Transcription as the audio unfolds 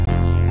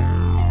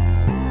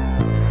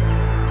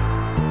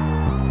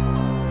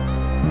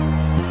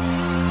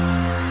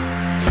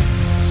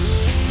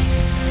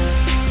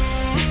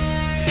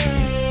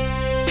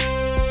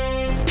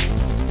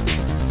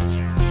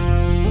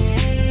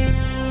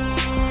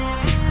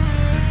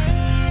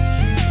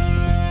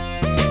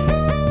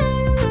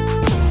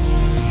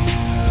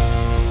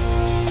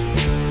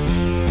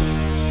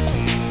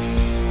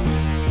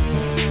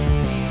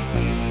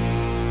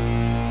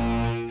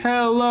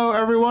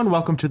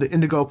welcome to the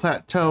Indigo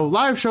Plateau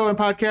live show and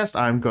podcast.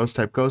 I'm Ghost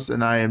Type Ghost,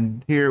 and I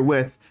am here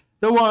with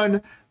the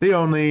one, the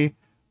only,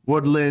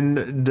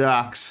 Woodland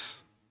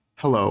Docs.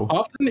 Hello.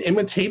 Often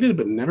imitated,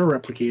 but never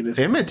replicated.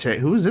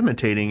 Who's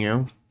imitating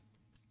you?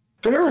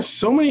 There are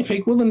so many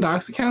fake Woodland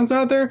Docs accounts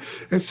out there.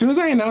 As soon as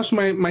I announced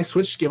my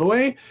Switch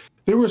giveaway,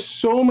 there were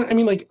so many. I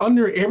mean, like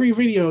under every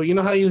video, you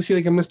know how you see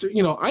like I'm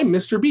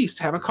Mr. Beast,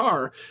 have a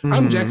car. Mm-hmm.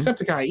 I'm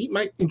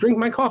Jacksepticeye, drink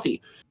my coffee.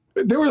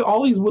 There were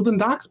all these Woodland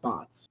Docs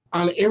bots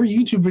on every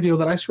YouTube video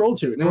that I scrolled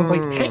to, and it was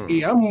like,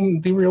 "Hey,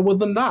 I'm the real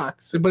Woodland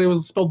Docs," but it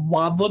was spelled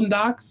Wadland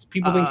Docs.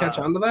 People didn't catch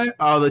on to that.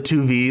 Oh, the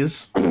two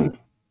V's. Oh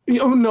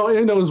no,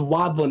 it was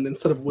Wadland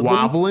instead of Woodland.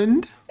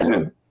 Wobbland?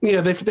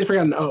 Yeah, they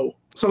forgot an O,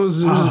 so it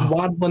was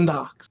Wadland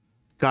Docs.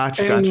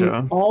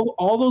 Gotcha.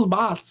 All those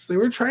bots, they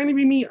were trying to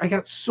be me. I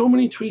got so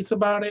many tweets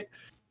about it,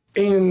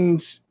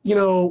 and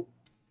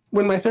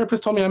when my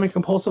therapist told me I'm a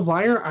compulsive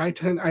liar, I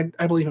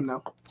believe him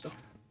now. So.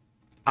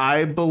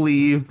 I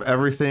believe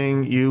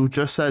everything you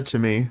just said to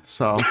me.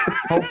 So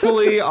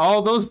hopefully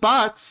all those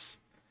bots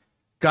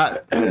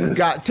got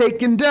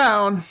taken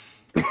down.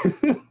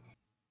 I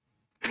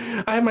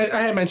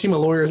had my team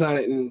of lawyers on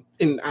it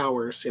in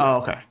hours.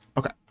 Oh,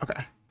 okay,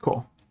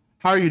 cool.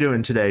 How are you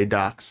doing today,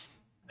 Docs?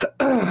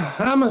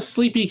 I'm a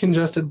sleepy,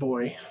 congested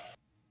boy.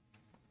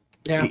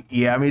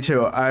 Yeah, me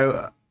too.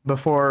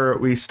 Before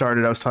we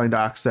started, I was telling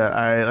Docs that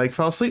I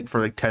fell asleep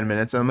for 10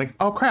 minutes, and I'm like,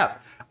 oh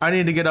crap, I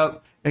need to get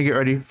up and get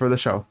ready for the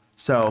show.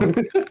 So I'm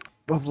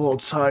a little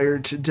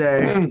tired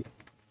today.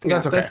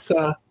 That's okay.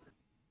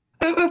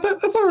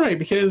 That's all right,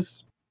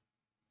 because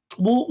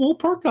we'll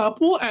perk up,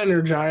 we'll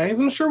energize.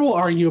 I'm sure we'll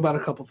argue about a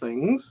couple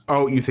things.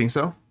 Oh, you think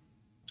so?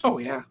 Oh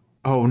yeah.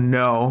 Oh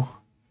no.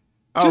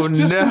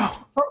 No.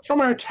 From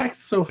our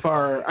text so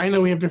far, I know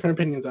we have different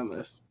opinions on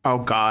this. Oh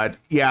God.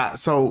 Yeah.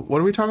 So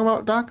what are we talking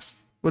about, Docs?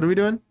 What are we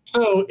doing?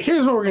 So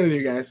here's what we're gonna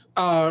do, guys.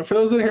 For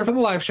those that are here for the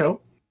live show.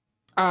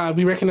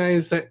 We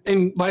recognize that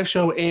in live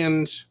show,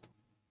 and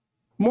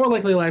more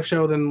likely live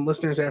show than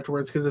listeners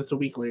afterwards because it's a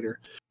week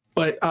later.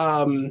 But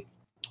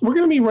we're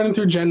going to be running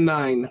through Gen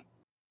 9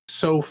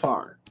 so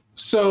far.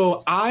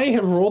 So I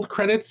have rolled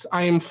credits.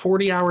 I am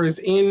 40 hours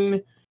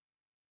in.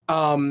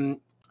 I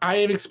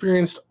have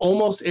experienced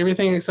almost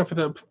everything except for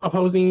the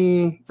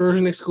opposing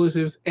version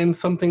exclusives and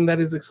something that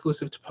is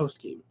exclusive to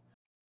post-game.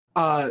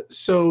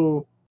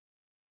 So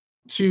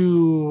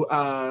to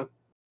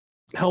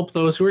help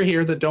those who are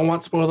here that don't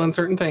want spoiled on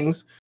certain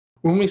things,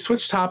 when we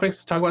switch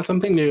topics to talk about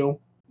something new,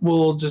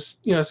 we'll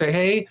just say,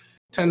 hey,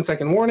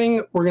 10-second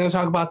warning, we're going to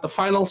talk about the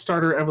final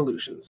starter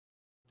evolutions.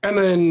 And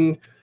then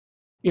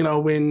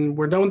when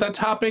we're done with that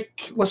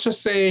topic, let's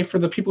just say for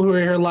the people who are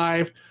here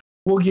live,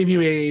 we'll give you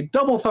a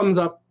double thumbs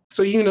up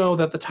so you know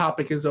that the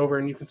topic is over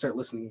and you can start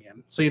listening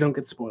again so you don't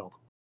get spoiled.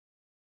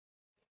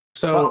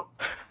 So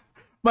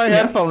my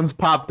headphones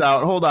popped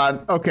out. Hold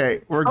on. Okay,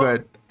 we're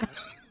good.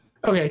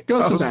 Okay,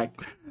 Ghost is back.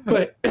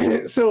 But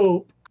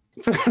so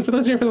for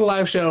those here for the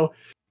live show,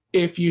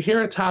 if you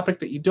hear a topic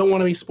that you don't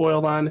want to be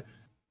spoiled on,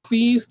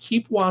 please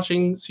keep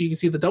watching so you can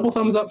see the double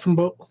thumbs up from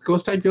both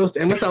Ghost Type Ghost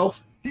and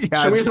myself.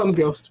 Yeah. Show me your thumbs,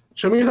 Ghost.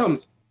 Show me your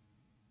thumbs.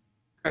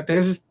 All right,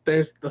 there's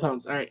the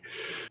thumbs. All right.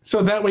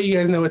 So that way you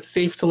guys know it's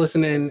safe to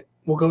listen in.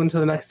 We'll go into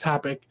the next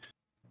topic.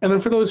 And then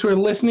for those who are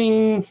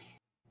listening,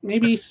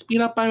 maybe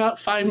speed up by about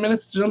 5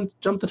 minutes to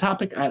jump the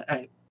topic.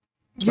 Yeah,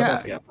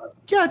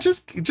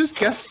 just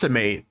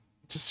guesstimate.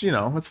 Just,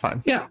 it's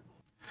fine. Yeah.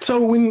 So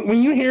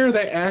when you hear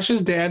that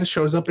Ash's dad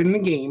shows up in the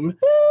game,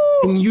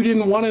 and you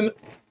didn't want to...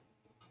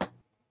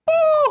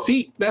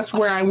 See, that's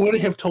where I would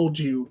have told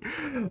you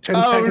 10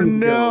 seconds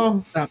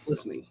ago. Stop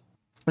listening.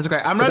 It's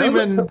okay. I'm not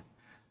even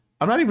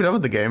done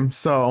with the game,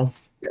 so...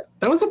 Yeah,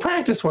 that was a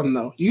practice one,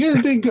 though. You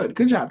guys did good.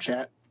 Good job,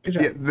 chat. Good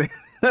job.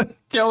 Yeah,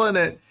 killing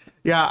it.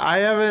 Yeah,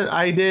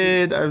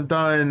 I've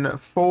done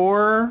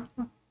 4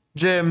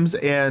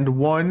 gyms and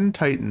 1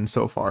 Titan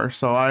so far,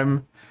 so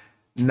I'm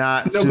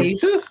not... No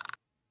bases?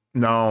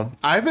 No,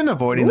 I've been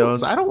avoiding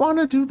those. I don't want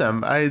to do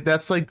them. I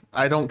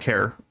don't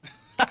care.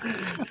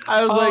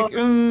 I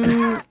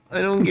was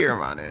I don't care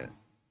about it.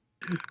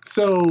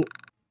 So,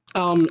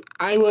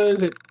 I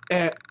was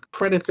at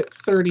credits at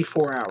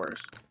 34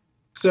 hours.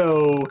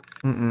 So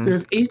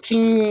there's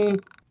 18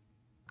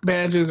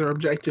 badges or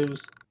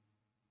objectives,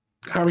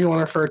 however you want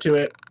to refer to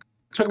it.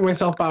 Took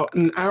myself about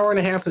an hour and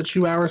a half to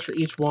 2 hours for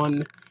each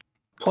one,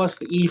 plus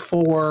the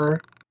E4,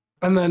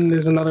 and then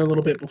there's another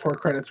little bit before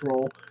credits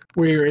roll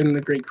where you're in the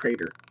Great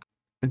Crater.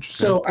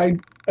 Interesting. So I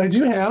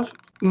do have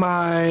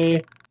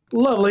my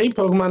lovely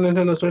Pokemon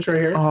Nintendo Switch right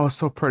here. Oh,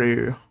 so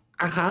pretty.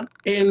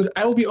 And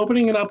I will be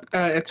opening it up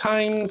at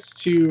times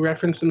to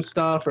reference some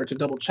stuff or to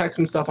double check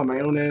some stuff on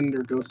my own end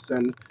or Ghost's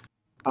end,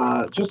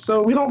 just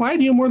so we don't lie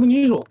to you more than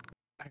usual.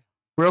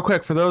 Real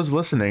quick, for those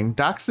listening,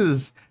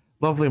 Dox's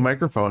lovely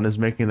microphone is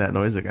making that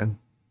noise again.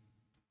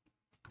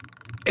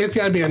 It's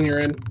got to be on your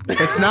end.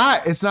 It's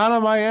not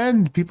on my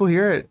end. People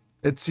hear it.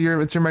 It's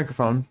your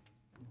microphone.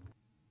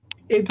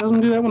 It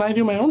doesn't do that when I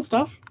do my own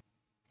stuff.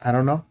 I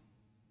don't know.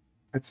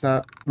 It's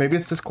not. Maybe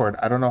it's Discord.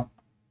 I don't know.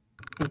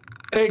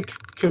 It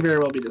could very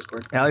well be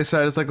Discord. Allie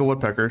said it's like a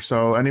woodpecker.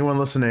 So anyone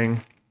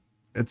listening,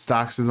 it's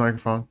Dox's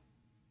microphone.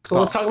 So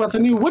let's talk about the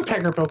new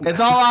woodpecker Pokemon. It's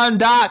all on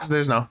Dox.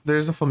 There's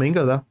a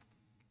flamingo though.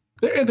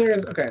 There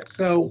is. Okay,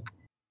 so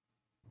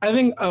I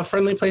think a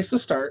friendly place to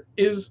start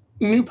is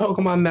new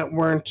Pokemon that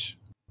weren't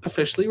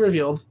officially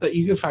revealed that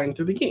you could find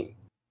through the game.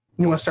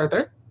 You want to start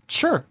there?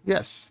 Sure.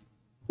 Yes.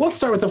 Let's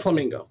start with the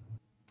Flamingo.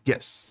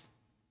 Yes.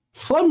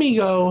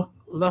 Flamigo,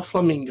 the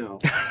Flamingo.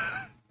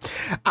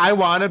 I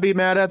want to be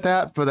mad at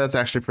that, but that's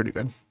actually pretty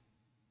good.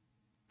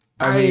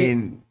 I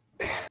mean,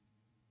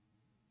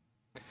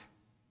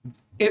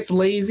 it's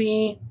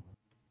lazy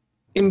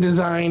in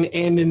design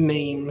and in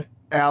name.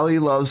 Allie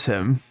loves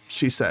him,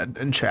 she said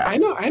in chat. I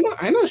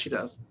know she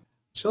does.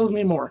 She loves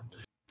me more.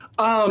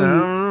 I don't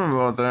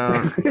know about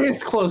that.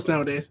 It's close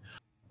nowadays.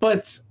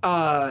 But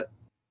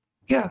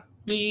yeah,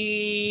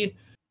 the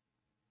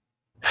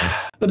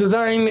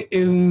design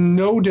is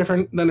no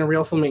different than a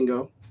real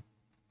flamingo.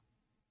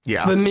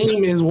 Yeah. The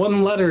name is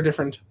one letter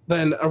different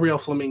than a real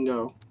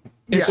flamingo.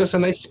 It's just a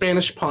nice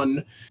Spanish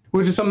pun,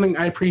 which is something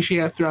I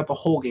appreciate throughout the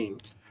whole game.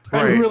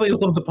 Right. I really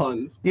love the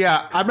puns.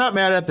 Yeah, I'm not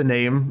mad at the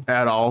name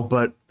at all,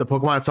 but the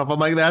Pokemon itself, I'm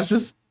like, that's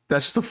just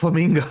a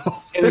flamingo.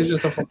 It is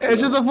just a flamingo.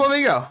 It's just a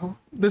flamingo.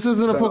 This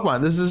isn't a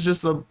Pokemon. This is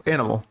just an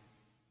animal.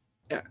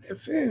 Yeah,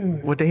 it's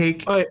what the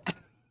heck?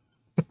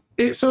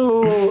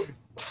 So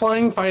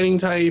flying fighting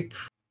type,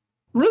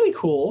 really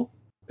cool.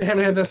 They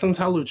haven't had that since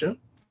Hawlucha.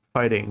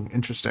 Fighting,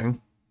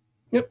 interesting.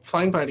 Yep,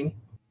 flying fighting.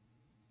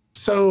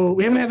 So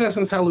we haven't had that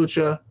since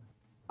Hawlucha.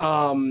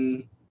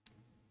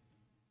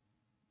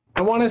 I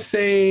want to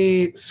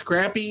say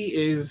Scrappy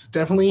is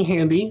definitely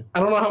handy. I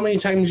don't know how many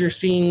times you're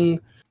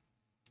seeing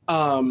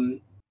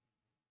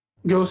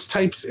ghost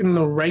types in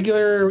the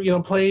regular,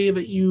 play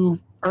that you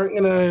aren't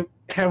gonna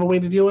have a way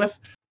to deal with.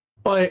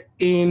 But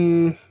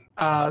in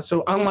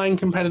so online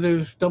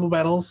competitive double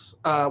battles,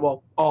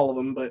 well, all of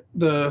them, but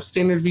the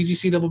standard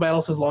VGC double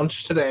battles has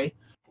launched today,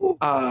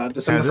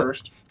 December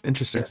 1st.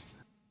 Interesting. Yes.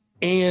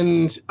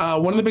 And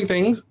one of the big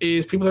things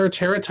is people that are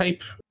Terra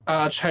type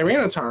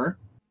Tyranitar,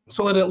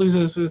 so that it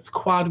loses its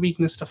quad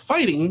weakness to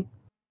fighting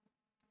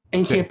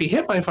and can't be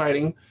hit by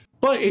fighting.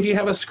 But if you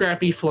have a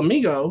Scrappy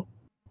Flamigo,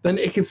 then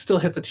it can still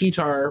hit the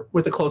T-Tar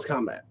with a close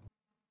combat.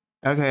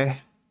 Okay.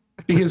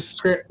 Because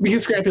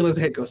Scrappy lets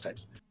it hit ghost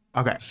types.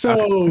 Okay.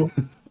 So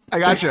okay. I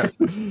gotcha.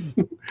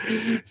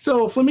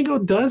 So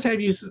Flamigo does have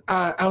uses.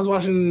 I was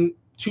watching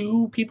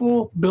two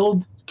people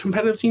build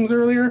competitive teams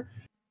earlier.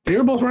 They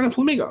were both running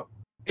Flamigo.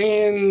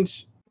 And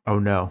oh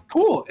no.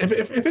 Cool. If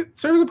it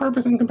serves a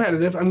purpose in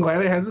competitive, I'm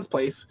glad it has its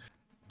place.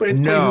 But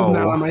its place is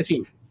not on my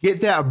team.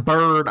 Get that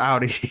bird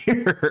out of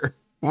here.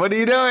 What are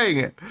you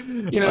doing?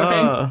 You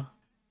know,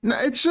 no,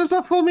 it's just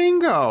a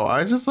flamingo.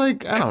 I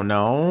don't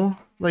know.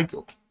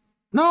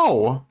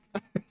 No.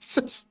 It's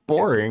just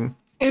boring.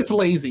 It's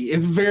lazy.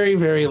 It's very,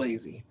 very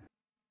lazy.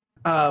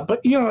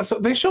 But so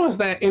they show us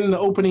that in the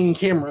opening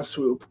camera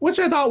swoop, which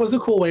I thought was a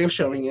cool way of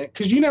showing it,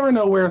 because you never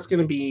know where it's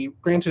going to be.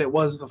 Granted, it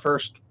was the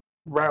first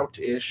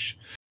route-ish,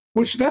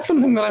 which that's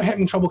something that I'm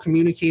having trouble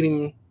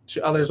communicating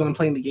to others when I'm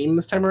playing the game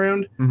this time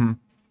around,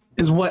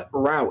 is what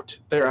route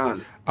they're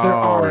on.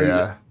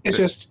 It's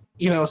just,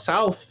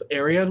 South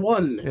Area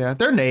 1. Yeah,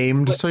 they're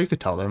named, so you could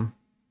tell them.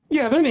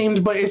 Yeah, they're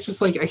named, but it's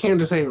just I can't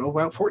just say,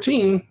 Route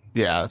 14.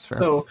 Yeah, that's fair.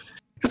 So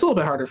it's a little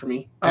bit harder for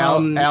me.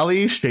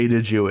 Allie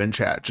shaded you in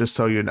chat, just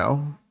so you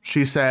know.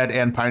 She said,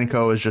 and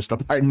Pineco is just a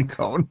pine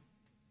cone.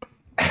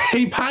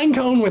 A pine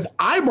cone with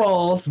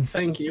eyeballs.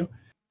 Thank you.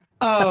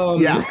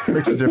 Yeah,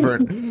 looks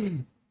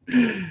different.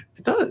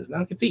 It does.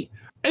 Now I can see.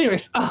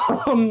 Anyways,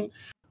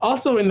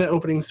 also in the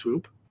opening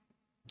swoop,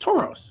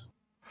 Tauros.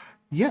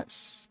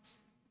 Yes.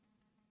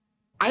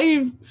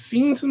 I've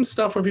seen some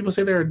stuff where people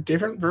say there are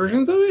different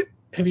versions of it.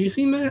 Have you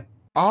seen that?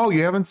 Oh,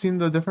 you haven't seen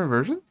the different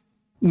version?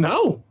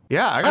 No.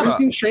 Yeah, I've just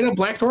seen straight up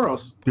black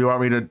Tauros. Do you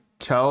want me to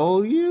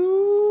tell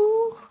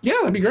you? Yeah,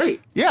 that'd be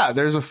great. Yeah,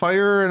 there's a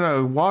fire and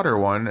a water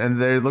one,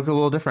 and they look a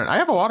little different. I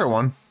have a water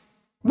one.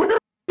 Where are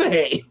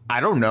they?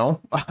 I don't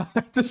know.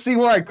 To see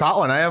where I caught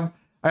one. I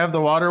have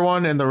the water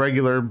one and the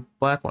regular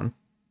black one.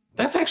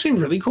 That's actually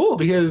really cool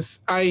because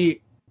the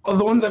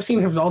ones I've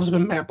seen have all just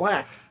been matte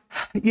black.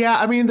 Yeah,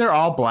 I mean they're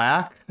all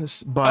black,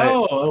 but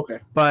okay.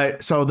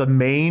 But so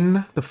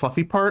the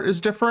fluffy part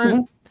is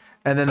different,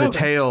 and then the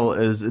tail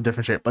is a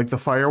different shape. Like the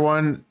fire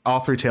one, all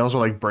three tails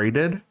are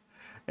braided,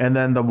 and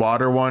then the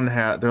water one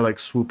they're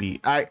swoopy.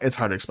 It's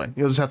hard to explain.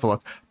 You'll just have to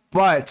look.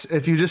 But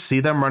if you just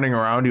see them running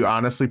around, you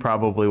honestly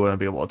probably wouldn't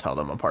be able to tell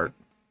them apart.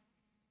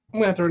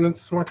 I'm gonna have to run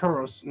into some more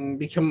Tauros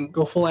and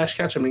go full Ash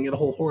Ketchum and get a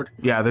whole horde.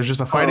 Yeah, there's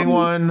just a fighting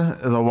one,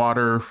 the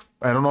water.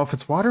 I don't know if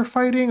it's water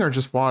fighting or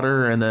just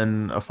water, and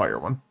then a fire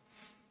one.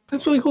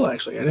 That's really cool,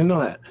 actually. I didn't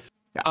know that.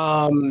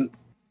 Yeah.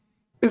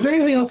 Is there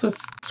anything else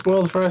that's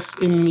spoiled for us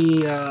in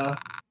the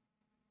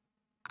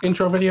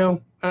intro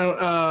video?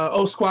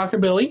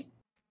 Squawkabilly.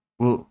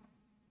 Well,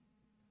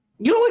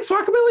 you don't like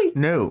Squawkabilly?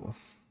 No.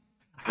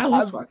 I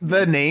love Squawkabilly.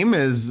 The name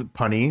is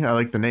punny. I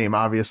like the name,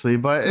 obviously,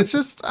 but it's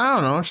just, I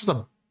don't know. It's just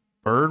a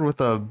bird with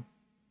a,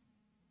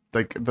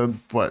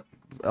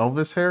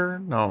 Elvis hair.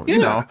 No,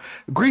 Yeah.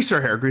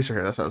 greaser hair. Greaser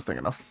hair. That's what I was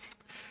thinking of.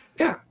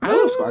 Yeah, I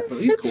love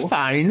Squawkabilly. He's It's cool.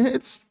 fine.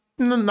 It's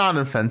not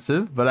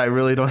offensive, but I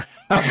really don't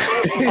have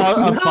It's a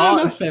not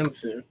thought.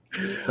 offensive.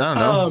 I don't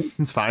know.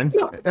 It's fine.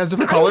 No, It has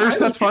different colors.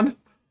 That's fun.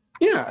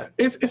 Yeah,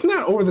 it's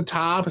not over the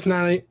top. It's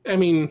not. I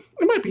mean,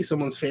 it might be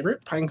someone's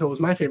favorite. Pineco was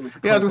my favorite.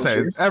 Yeah, I was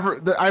gonna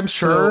say. I'm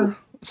sure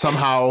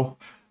somehow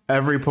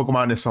every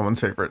Pokemon is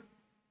someone's favorite.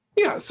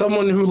 Yeah,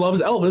 someone who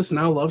loves Elvis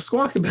now loves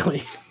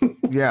Squawkabilly.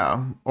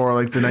 Yeah, or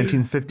like the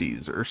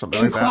 1950s or something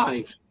and like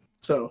Clive. that.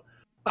 So,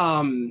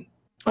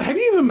 have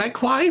you even met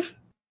Clive?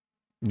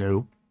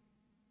 No,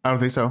 I don't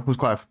think so. Who's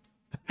Clive?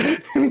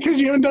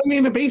 Because you haven't done any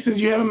of the bases,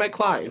 you haven't met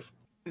Clive.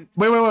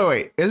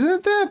 Wait.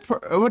 Isn't that?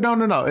 Oh,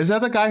 no. Is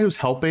that the guy who's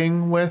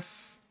helping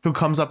with? Who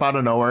comes up out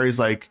of nowhere? He's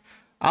like,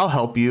 "I'll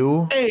help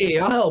you." Hey,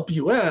 I'll help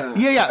you.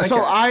 Yeah.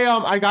 So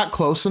I got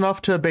close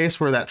enough to a base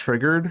where that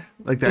triggered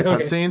like that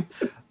cutscene.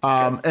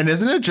 And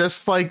isn't it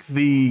just like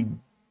the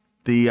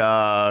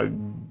guy,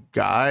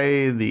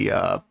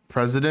 the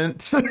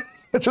president,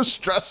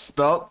 just dressed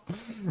up?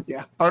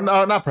 Yeah. Or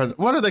no, not president.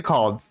 What are they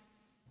called?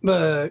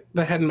 The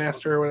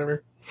headmaster or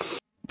whatever.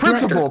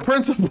 Principal.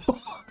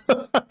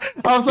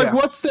 I was like,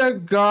 what's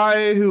that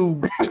guy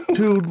who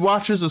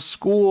watches a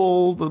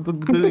school?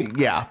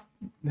 Yeah,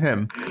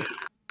 him.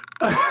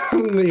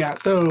 Yeah,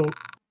 so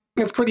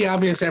it's pretty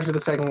obvious after the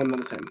second one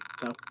that it's him.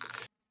 So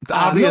it's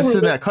obvious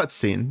in that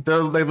cutscene.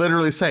 They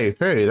literally say,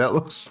 "Hey, that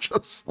looks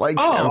just like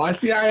him." Oh, I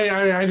see.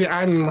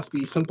 I must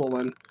be simple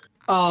then.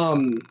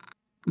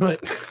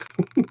 But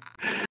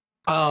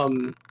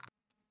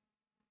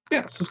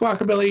yeah. So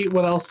Squawkabilly.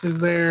 What else is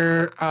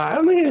there? I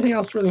don't think anything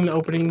else really in the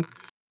opening.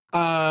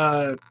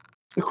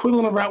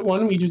 Equivalent of Route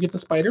 1, we do get the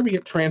spider. We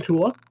get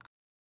Tarantula,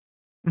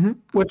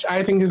 which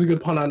I think is a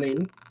good pun on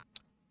name.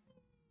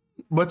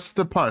 What's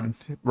the pun?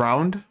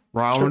 Round?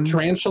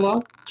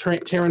 Tarantula?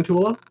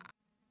 Tarantula?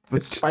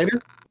 It's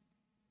spider?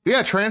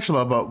 Yeah,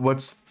 tarantula, but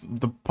what's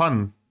the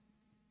pun?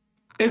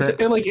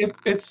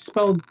 It's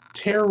spelled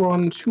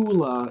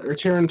Tarantula or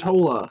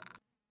Tarantola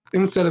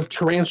instead of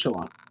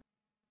tarantula.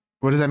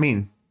 What does that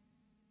mean?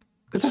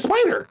 It's a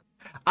spider.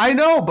 I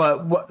know,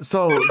 but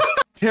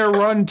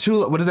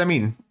Tarantula, what does that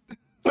mean?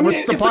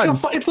 What's the pun?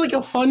 It's like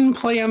a fun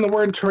play on the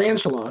word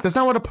tarantula. That's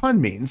not what a pun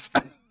means.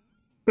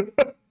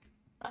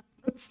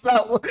 It's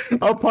not what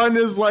a pun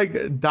is,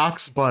 like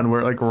Doc's bun, where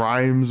it like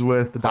rhymes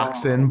with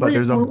Dachshund, but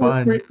there's a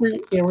bun. We're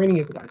gonna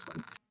get the Doc's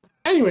bun.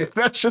 Anyways,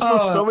 that's just a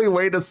silly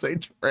way to say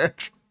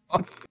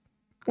tarantula.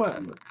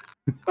 Whatever.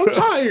 I'm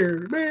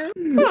tired, man.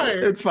 I'm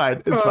tired. It's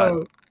fine. It's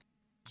fine.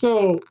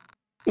 So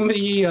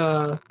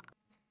the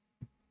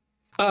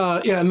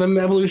and then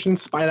the evolution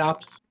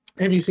Spidops.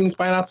 Have you seen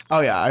Spidops? Oh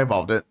yeah, I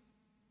evolved it.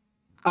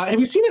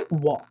 Have you seen it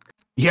walk?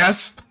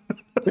 Yes.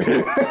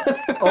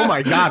 Oh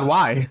my god,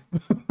 why?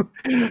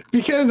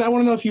 Because I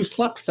want to know if you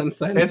slept since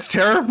then. It's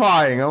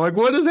terrifying. I'm like,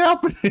 what is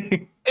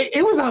happening?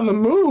 It was on the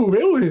move.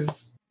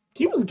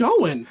 He was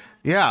going.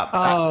 Yeah.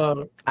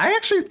 I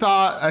actually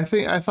thought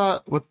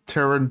with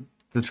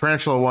the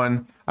tarantula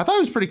one, I thought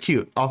it was pretty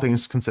cute, all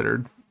things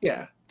considered.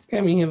 Yeah. I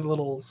mean, he had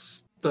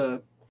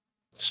the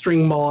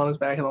string ball on his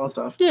back and all that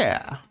stuff.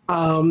 Yeah.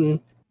 You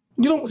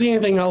don't see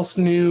anything else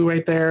new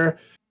right there.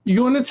 You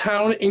go into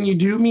town and you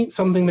do meet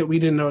something that we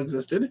didn't know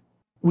existed.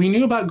 We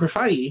knew about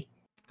graffiti.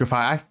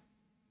 Graffiti?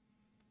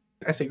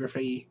 I say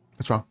graffiti.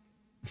 What's wrong?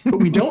 But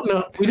we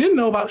didn't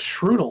know about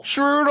Shroodle.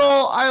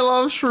 Shroodle! I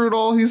love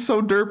Shroodle. He's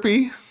so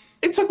derpy.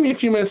 It took me a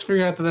few minutes to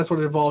figure out that that's what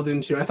it evolved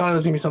into. I thought it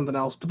was going to be something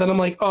else. But then I'm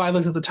like, I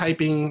looked at the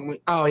typing.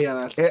 Like, oh, yeah,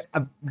 that's...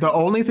 the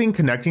only thing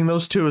connecting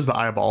those two is the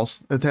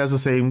eyeballs. It has the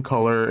same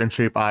color and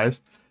shape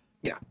eyes.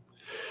 Yeah.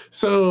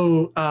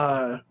 So,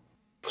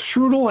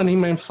 Shroodle, I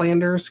named mine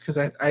Flanders because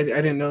I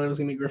didn't know there was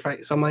going to be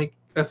graffiti. So I'm like,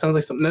 that sounds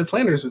like something Ned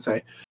Flanders would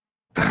say.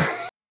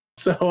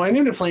 So I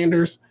named it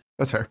Flanders.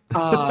 That's her.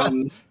 I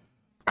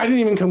didn't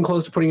even come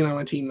close to putting it on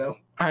my team, though.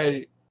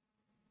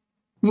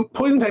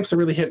 Poison types are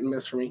really hit and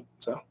miss for me.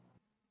 So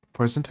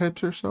poison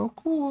types are so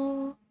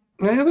cool.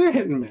 Yeah, they're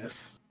hit and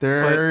miss.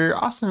 They're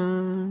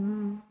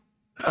awesome.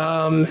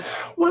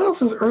 What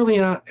else is early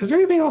on? Is there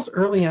anything else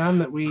early on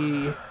that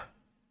we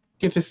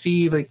get to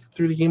see like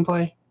through the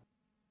gameplay? I'm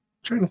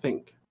trying to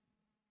think.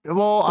 Well,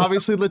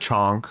 obviously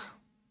Lechonk.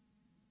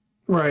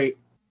 Right.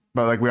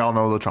 But like we all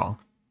know Lechonk.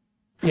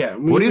 Yeah.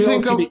 What do you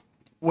think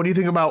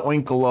about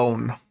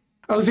Oinkalone?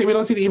 I was saying we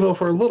don't see the Evo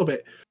for a little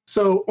bit.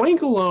 So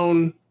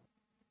Oinkalone,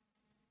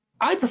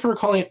 I prefer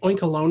calling it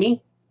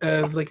Oinkalone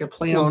as like a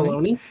play on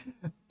baloney.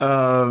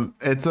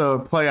 It's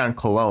a play on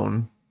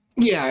cologne.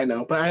 Yeah, I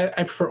know, but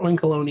I prefer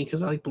Oinkalone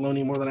because I like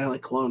baloney more than I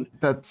like cologne.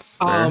 That's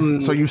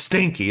fair. So you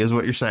stinky is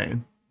what you're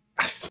saying.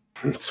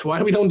 That's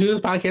why we don't do this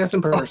podcast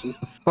in person.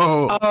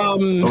 Oh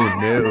no.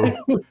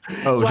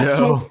 Oh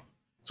no.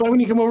 That's why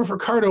when you come over for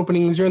card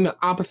openings, you're on the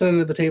opposite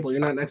end of the table.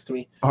 You're not next to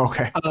me.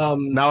 Okay.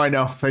 Now I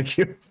know. Thank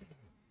you.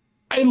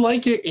 I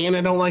like it and I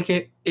don't like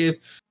it.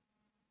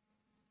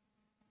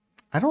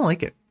 I don't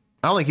like it.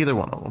 I don't like either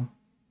one of them.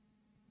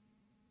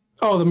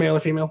 Oh, the male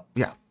or female?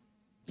 Yeah.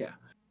 Yeah.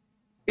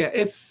 Yeah,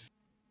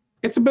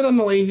 it's a bit on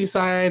the lazy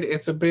side.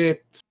 It's a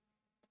bit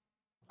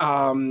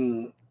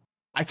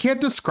I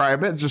can't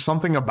describe it. Just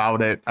something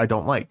about it I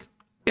don't like.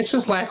 It's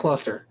just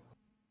lackluster.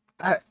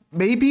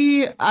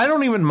 Maybe I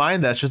don't even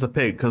mind that it's just a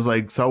pig because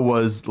like so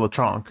was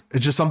Lechonk.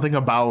 It's just something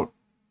about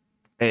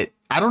it.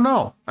 I don't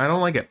know. I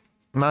don't like it.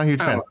 I'm not a huge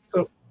fan.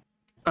 So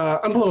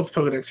I'm pulling up the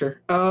Pokedex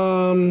here.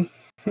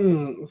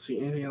 Let's see,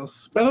 anything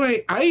else? By the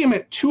way, I am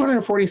at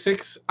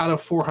 246 out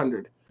of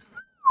 400.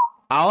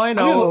 All I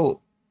know.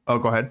 Oh,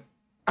 go ahead.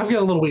 I've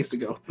got a little ways to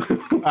go.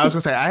 I was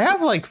gonna say I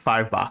have like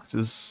 5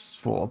 boxes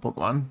full of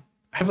Pokemon.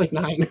 I have like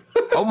 9.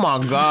 Oh my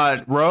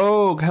god,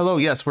 Rogue. Hello,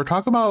 yes, we're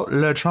talking about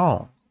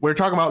Lechonk. We're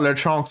talking about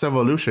Lechonk's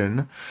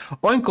evolution.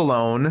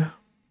 Oinkalone.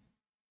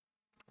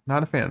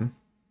 Not a fan.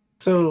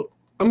 So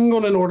I'm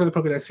going to order the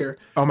Pokedex here.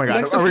 Oh my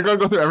god, are we going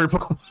to go through every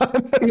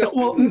Pokemon? Yeah,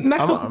 well,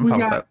 next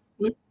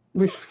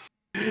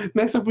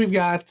up we've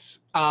got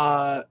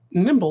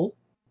Nimble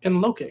and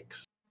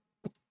Lokix.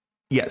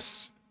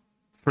 Yes.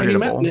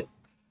 Forgettable.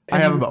 I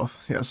have them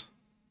both, yes.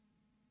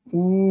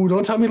 Ooh,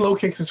 don't tell me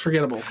Lokix is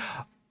forgettable.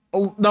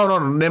 Oh, no,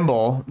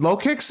 Nimble.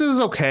 Lokix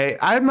is okay.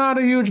 I'm not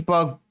a huge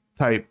bug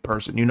type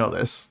person, you know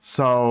this.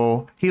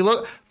 So he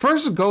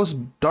first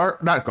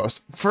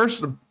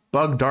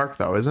bug dark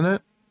though, isn't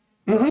it?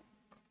 Mm-hmm.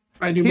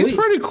 I do. He's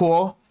pretty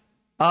cool.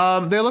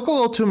 They look a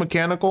little too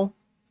mechanical.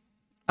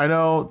 I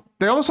know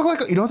they almost look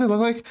like, you know what they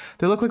look like?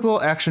 They look like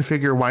little action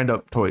figure wind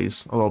up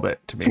toys a little bit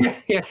to me.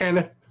 Yeah, kind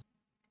of.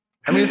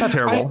 I mean, it's not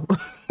terrible.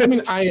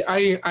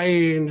 I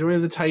enjoy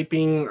the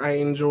typing. I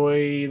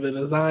enjoy the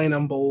design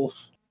on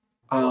both.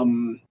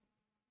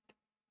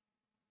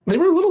 They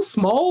were a little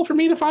small for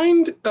me to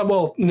find.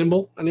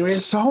 Nimble anyway.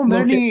 So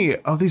many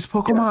of these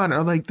Pokemon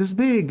are like this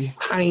big,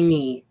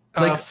 tiny,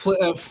 like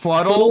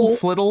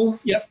Flittle,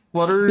 yep,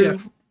 Flutter,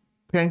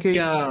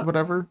 Pancake,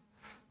 whatever.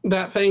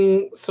 That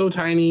thing so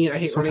tiny. I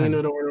hate running into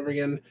it over and over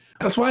again.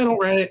 That's why I don't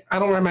ride it. I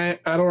don't ride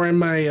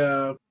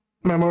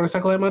my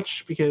motorcycle that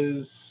much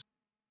because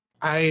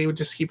I would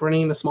just keep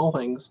running into small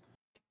things.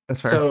 That's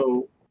fair.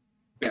 So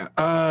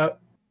yeah.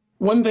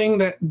 One thing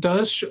that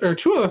does, or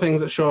two other things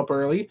that show up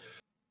early.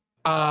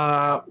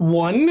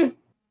 One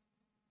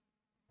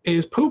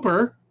is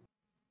Pooper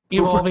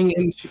evolving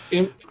into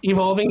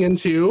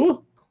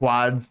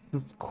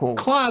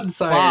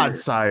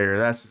Clodsire.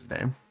 That's his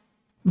name.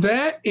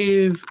 That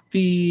is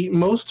the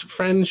most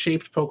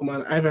friend-shaped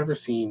Pokemon I've ever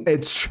seen.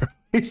 It's true.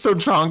 He's so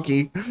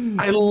chonky.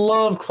 I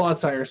love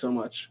Clodsire so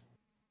much.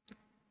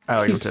 I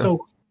like him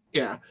too.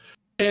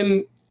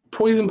 And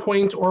Poison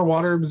Point or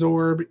Water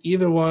Absorb,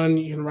 either one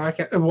you can rock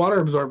out. Water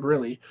Absorb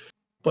really.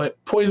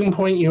 But Poison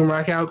Point you can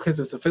rock out because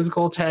it's a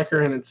physical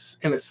attacker and it's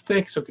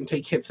thick, so it can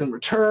take hits in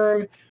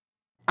return.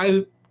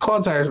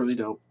 Clodsire is really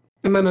dope.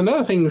 And then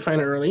another thing we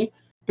find early,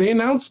 they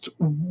announced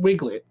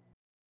Wiglet,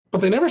 but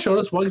they never showed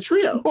us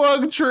Wugtrio.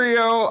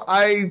 Wugtrio,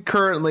 I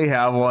currently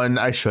have one.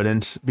 I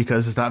shouldn't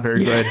because it's not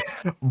very good.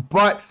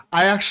 But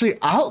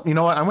you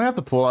know what? I'm gonna have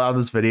to pull out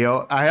this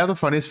video. I have the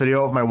funniest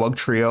video of my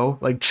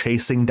Wugtrio like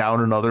chasing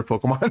down another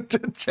Pokemon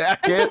to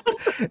attack it.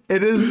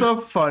 It is the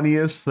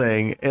funniest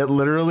thing. It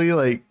literally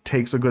like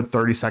takes a good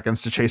 30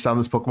 seconds to chase down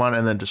this Pokemon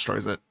and then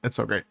destroys it. It's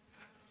so great.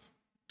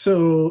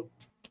 So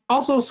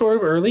also sort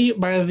of early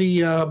by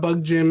the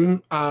bug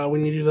gym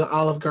when you do the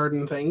Olive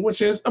Garden thing, which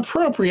is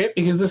appropriate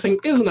because this thing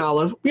is an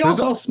olive. We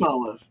also have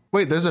Smoliv.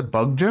 Wait, there's a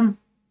bug gym?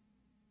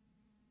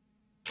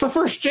 It's the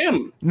first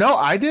gym. No,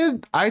 I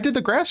did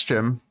the grass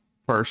gym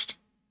first.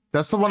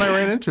 That's the one I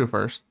ran into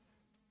first.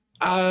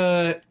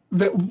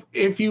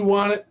 If you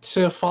want it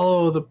to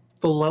follow the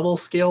level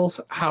scales,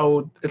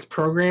 how it's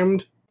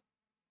programmed,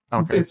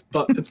 okay, it's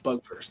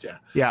bug first, yeah.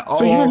 Yeah.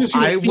 So you're just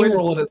gonna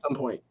steamroll it at some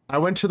point. I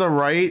went to the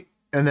right.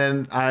 And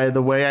then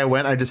the way I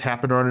went, I just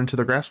happened to run into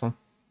the grass one.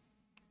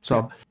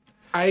 So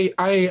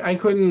I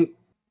couldn't,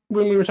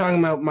 when we were talking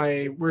about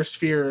my worst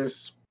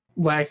fears,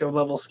 lack of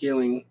level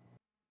scaling.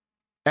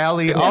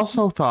 Allie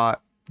also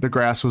thought the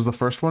grass was the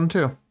first one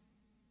too.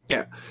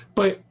 Yeah,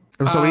 but it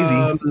was so easy.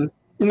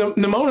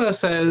 Nimona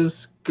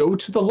says go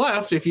to the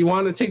left if you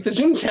want to take the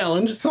gym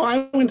challenge. So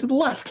I went to the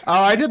left. Oh,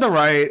 I did the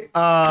right.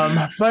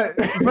 But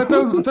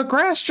the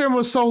grass gym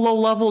was so low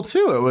level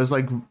too. It was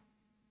like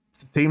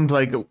seemed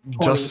like 20.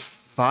 Just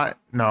fine.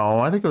 No,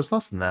 I think it was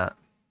less than that.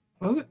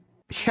 Was it?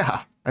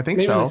 Yeah, I think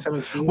maybe so. Like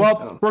 17.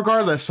 Well,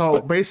 regardless.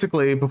 So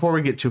basically, before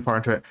we get too far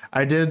into it,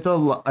 I went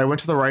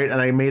to the right and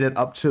I made it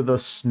up to the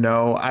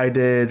snow. I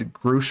did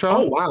Grusha.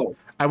 Oh wow!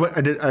 I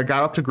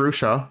got up to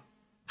Grusha.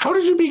 How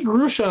did you beat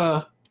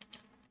Grusha?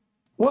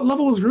 What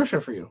level was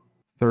Grusha for you?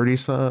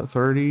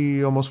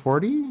 30, almost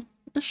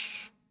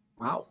 40-ish.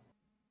 Wow.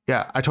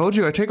 Yeah, I told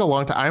you I take a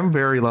long time. I'm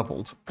very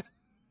leveled.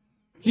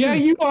 Yeah,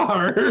 you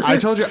are. I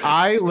told you,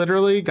 I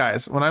literally,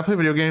 guys, when I play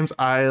video games,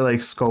 I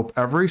like scope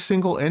every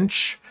single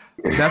inch.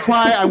 That's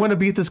why I want to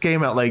beat this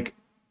game at like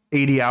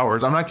 80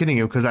 hours. I'm not kidding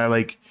you, because I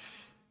like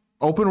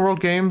open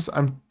world games.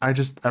 I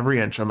just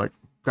every inch. I'm like,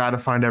 gotta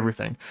find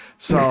everything.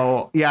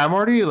 So yeah, I'm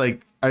already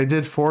like, I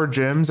did 4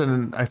 gyms,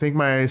 and I think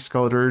my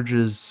Skeleturge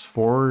is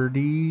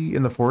 40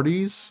 in the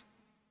 40s.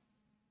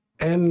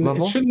 And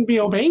level? It shouldn't be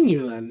obeying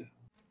you then.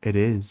 It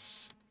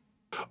is.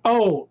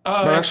 Oh,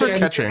 No, that's for actually,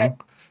 catching. I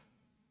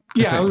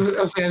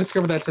was saying I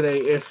discovered that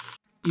today.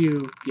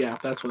 Yeah,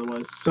 that's what it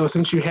was. So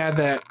since you had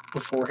that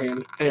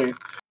beforehand, anyways.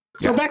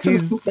 So Yeah, back to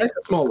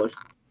Smoliv.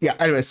 Yeah,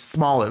 anyways,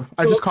 Smoliv.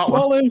 I So just caught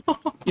Smoliv,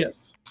 one.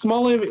 yes.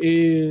 Smoliv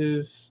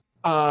is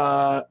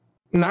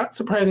not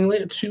surprisingly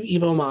a 2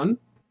 Evomon.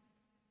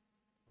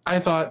 I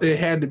thought it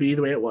had to be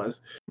the way it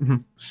was. Mm-hmm.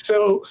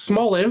 So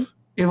Smoliv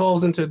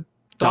evolves into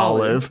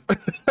Dolliv,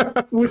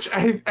 which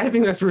I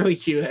think that's really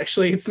cute.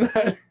 Actually,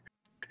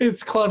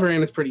 it's clever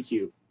and it's pretty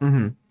cute.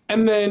 Mm-hmm.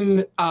 And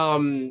then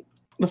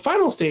the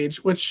final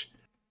stage, which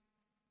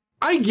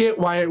I get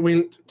why it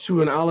went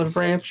to an olive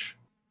branch.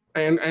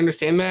 I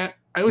understand that.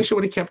 I wish it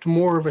would have kept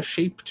more of a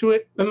shape to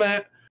it than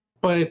that.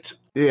 But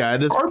yeah,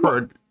 it is.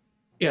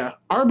 Yeah,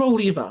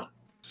 Arboliva.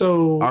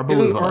 So Arboliva.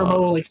 Isn't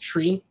Arbo like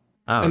tree?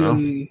 I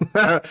don't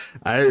know.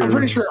 I'm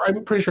pretty sure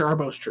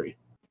Arbo's tree.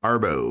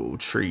 Arbo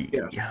tree.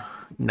 Yeah.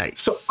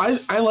 Nice. So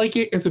I like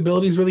it. Its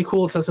ability is really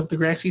cool. It sets up the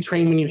grassy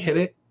terrain when you hit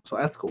it. So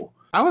that's cool.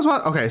 I was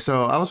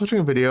watching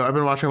a video. I've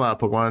been watching a lot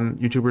of Pokemon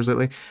YouTubers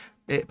lately,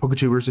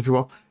 Poketubers, if you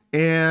will.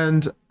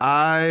 And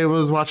I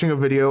was watching a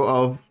video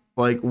of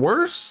like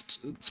worst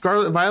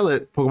Scarlet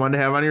Violet Pokemon to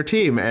have on your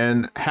team,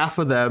 and half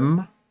of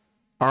them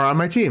are on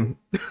my team.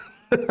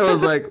 I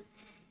was like,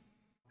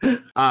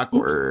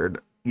 awkward.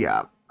 Oops.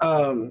 Yeah.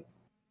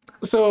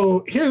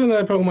 So here's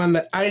another Pokemon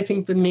that I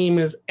think the name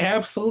is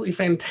absolutely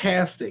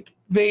fantastic.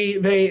 They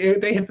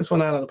hit this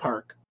one out of the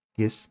park.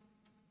 Yes.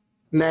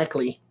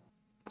 Knackley.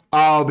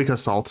 Oh,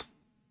 because salt.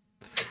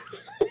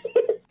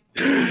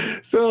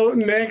 So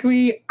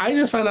Knackley, I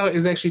just found out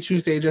is actually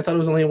 2-stage. I thought it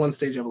was only a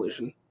 1-stage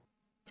evolution.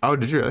 Oh,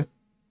 did you really?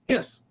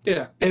 Yes.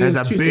 Yeah. And it's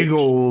a big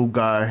old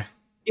guy.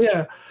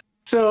 Yeah.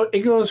 So it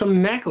goes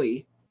from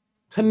Knackley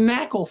to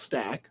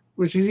Knacklestack,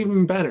 which is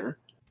even better.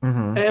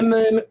 Mm-hmm. And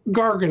then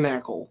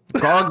Garganackle.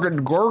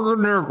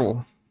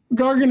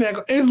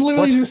 Garganackle is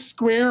literally just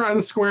square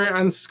on square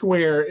on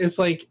square. It's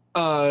like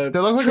a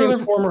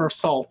transformer of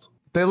salt.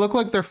 They look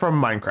like they're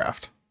from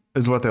Minecraft,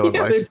 is what they look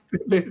like.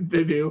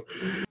 They do.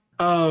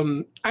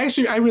 I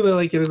really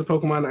like it as a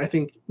Pokemon. I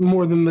think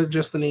more than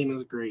just the name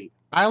is great.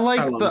 I like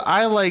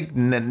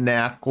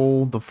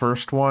Knackle, the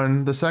first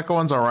one. The second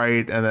one's all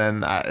right, and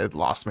then it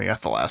lost me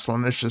at the last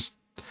one. It's just,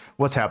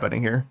 what's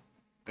happening here?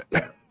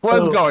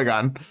 What's going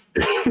on?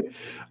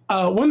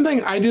 One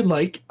thing I did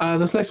like,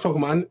 this next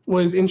Pokemon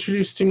was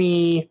introduced to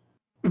me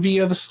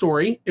via the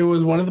story. It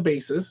was one of the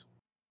bases.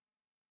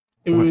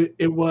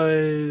 It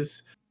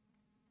was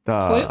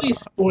slightly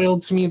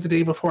spoiled to me the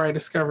day before I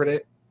discovered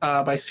it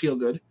by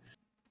Feelgood.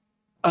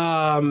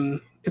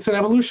 It's an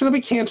evolution of a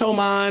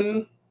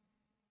Kantomon.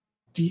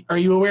 Are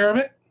you aware of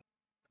it?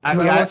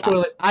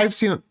 I've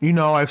seen all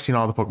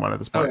the Pokemon at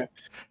this point. Okay.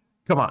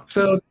 Come on.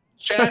 So,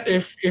 chat,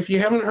 if you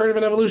haven't heard of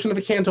an evolution of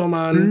a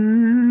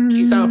Kantomon,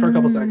 peace out for a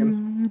couple seconds.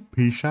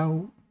 Peace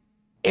out.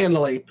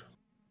 Annihilate.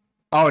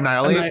 Oh,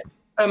 Annihilate?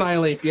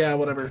 Annihilate, yeah,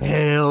 whatever.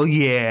 Hell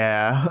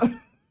yeah.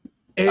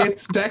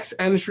 Its dex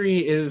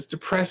entry is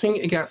depressing.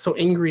 It got so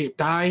angry it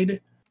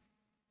died.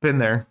 Been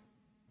there.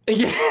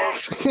 Yeah,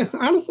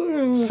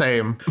 honestly.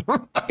 Same.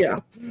 Yeah.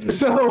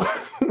 So,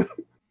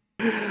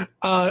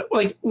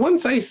 like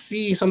once I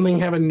see something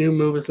have a new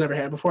move it's never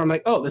had before, I'm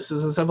like, oh, this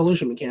is its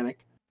evolution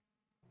mechanic.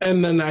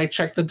 And then I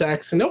check the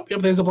dex, and nope,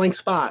 there's a blank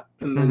spot.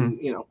 And then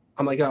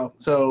I'm like, oh,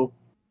 so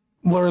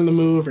learn the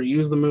move or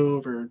use the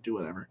move or do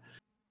whatever.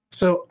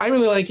 So I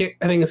really like it.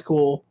 I think it's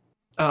cool.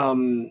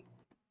 One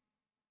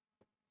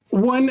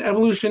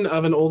evolution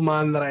of an old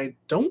mon that I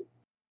don't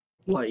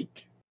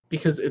like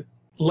because it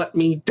let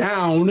me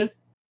down.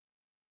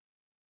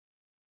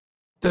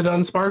 The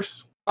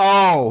Dunsparce.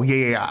 Oh,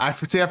 yeah. I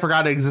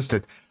forgot it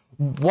existed.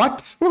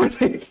 What were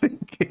they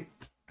thinking?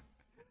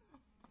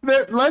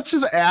 Let's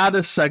just add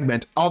a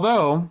segment.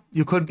 Although,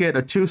 you could get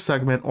a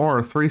 2-segment or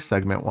a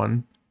 3-segment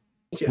one.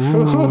 Yeah.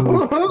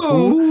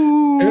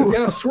 Ooh. It's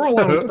got a swirl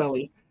on its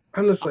belly.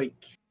 I'm just like...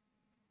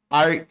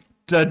 Are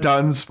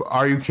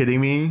you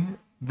kidding me?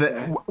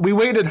 We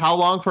waited how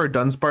long for a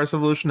Dunsparce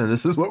evolution, and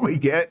this is what we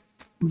get?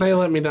 They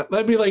let me down.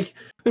 They'd be like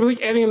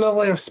adding another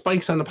layer of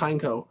spikes on the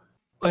Pineco.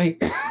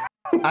 Like...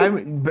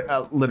 I'm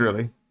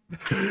literally.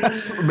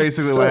 That's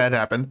basically what had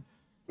happened.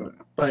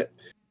 But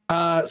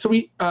so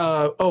we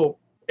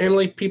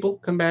Annihilate people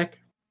come back.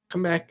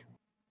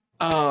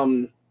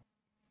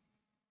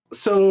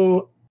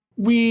 So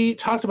we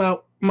talked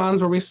about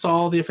Mons where we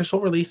saw the official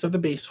release of the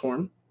base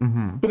form,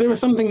 but there was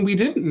something we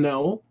didn't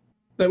know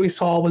that we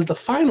saw was the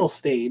final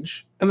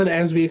stage, and then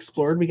as we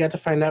explored, we got to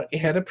find out it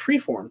had a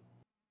preform.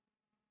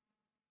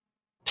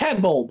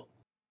 Tadbulb.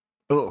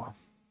 Oh.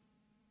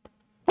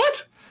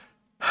 What?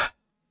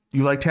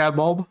 You like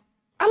Tadbulb?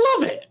 I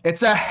love it.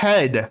 It's a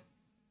head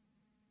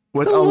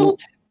with no.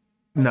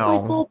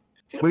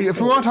 If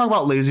we want to talk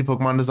about lazy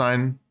Pokemon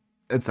design,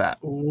 it's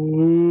that.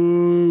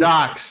 Ooh.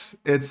 Docs.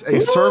 It's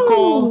a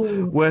circle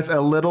with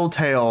a little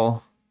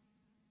tail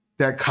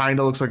that kind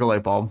of looks like a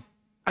light bulb.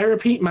 I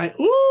repeat my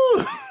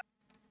ooh.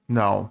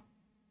 No.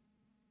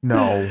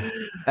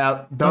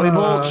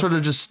 Bellybolt should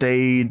have just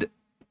stayed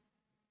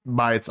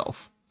by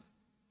itself.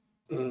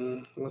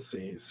 Let's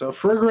see. So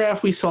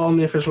Fergraph we saw in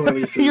the official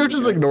release. You're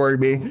just ignoring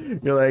me.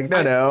 You're like,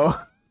 no.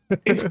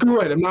 It's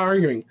good. I'm not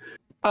arguing.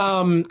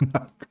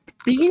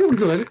 Speaking of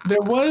good,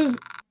 there was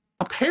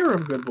a pair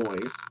of good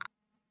boys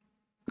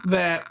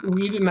that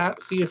we did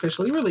not see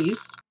officially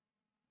released.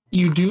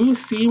 You do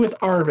see with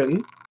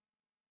Arvin.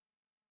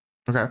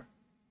 Okay.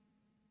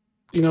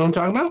 You know what I'm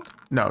talking about?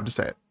 No, just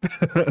say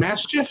it.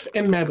 Mastiff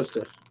and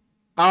Mabustiff.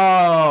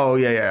 Oh,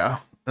 yeah.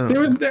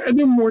 There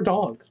are more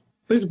dogs.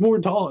 There's more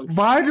dogs.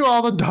 Why do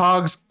all the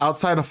dogs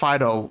outside of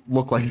Fido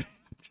look like that?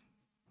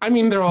 I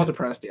mean, they're all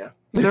depressed, yeah.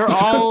 They're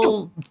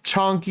all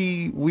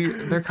chunky,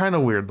 weird. They're kind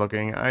of weird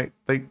looking.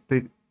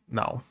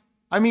 No.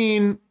 I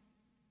mean,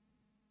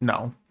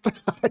 no.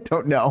 I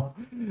don't know.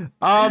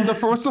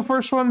 What's the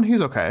first one?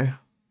 He's okay.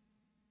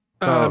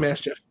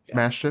 Mastiff. Yeah.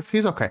 Mastiff.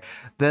 He's okay.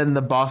 Then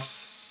the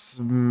boss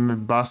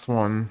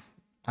one,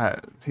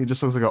 he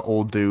just looks like an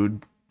old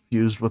dude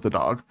fused with a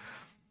dog.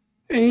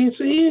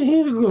 He's a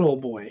good old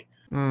boy.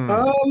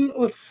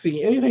 Let's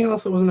see. Anything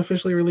else that wasn't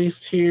officially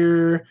released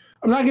here?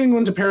 I'm not getting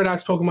into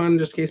Paradox Pokemon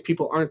just in case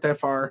people aren't that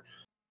far.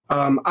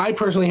 I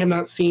personally have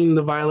not seen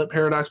the Violet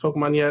Paradox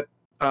Pokemon yet.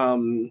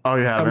 Oh,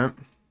 you haven't?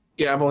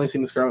 Yeah, I've only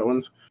seen the Scarlet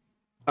ones.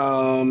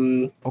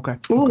 Okay.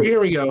 Oh, here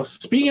we go.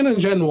 Speaking of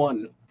Gen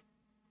 1,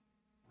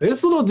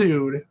 this little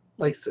dude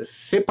likes to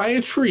sit by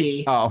a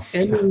tree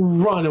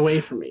and run away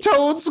from me.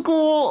 Toad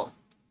School!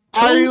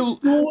 I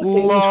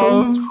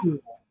love...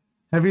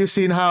 Have you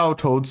seen how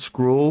Toad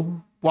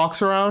School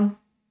walks around?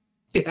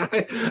 Yeah,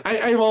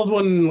 I evolved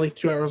one like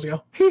 2 hours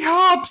ago. He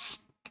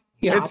hops!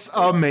 It's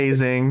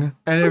amazing.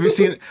 And have you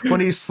seen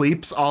when he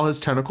sleeps, all his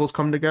tentacles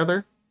come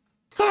together?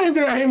 I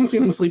haven't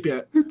seen him sleep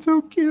yet. It's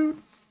so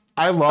cute.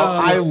 I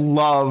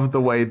love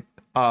the way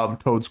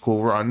Toad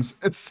School runs.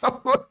 It's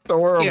so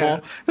adorable. Yeah,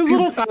 his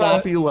little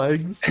floppy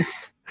legs.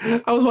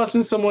 I was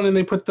watching someone and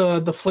they put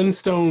the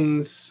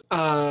Flintstones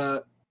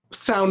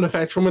sound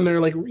effect from when they're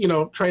like,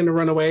 trying to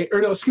run away.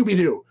 Or no,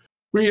 Scooby-Doo.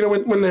 Where,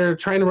 when they're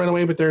trying to run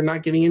away but they're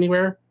not getting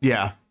anywhere.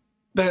 Yeah.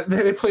 That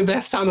they played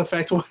that sound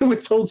effect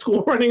with Toad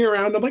School running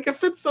around. I'm like, it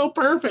fits so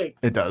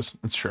perfect. It does.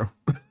 It's true.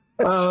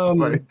 It's so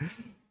funny.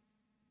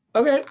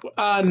 Okay,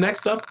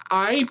 next up,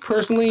 I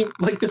personally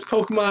like this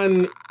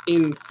Pokemon.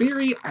 In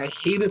theory, I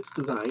hate its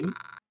design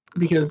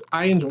because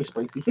I enjoy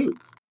spicy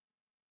foods.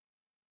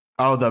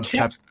 Oh, the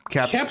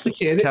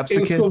Capsicid and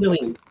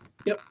Scovillian.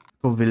 Yep.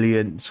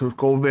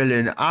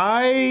 Scovillian.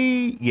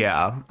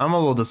 I'm a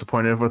little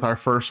disappointed with our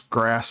first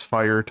grass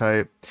fire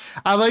type.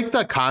 I like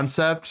the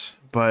concept,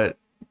 but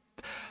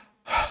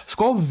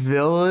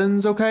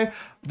Scovillian's okay.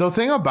 The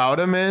thing about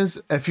him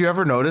is, if you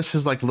ever notice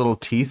his like little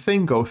teeth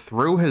thing go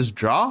through his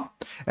jaw,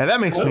 and that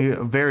makes me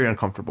very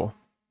uncomfortable.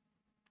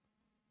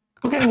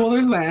 Okay, well,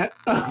 there's that.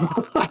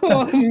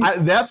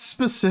 That's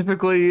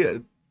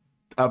specifically,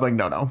 I'm like,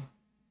 no.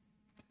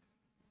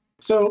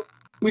 So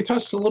we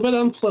touched a little bit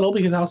on Flittle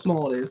because how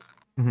small it is.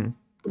 Mm-hmm.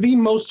 The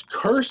most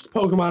cursed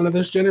Pokemon of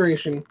this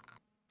generation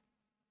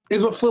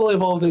is what Flittle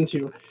evolves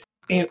into.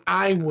 And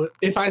I would,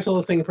 if I saw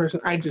the same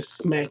person, I'd just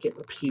smack it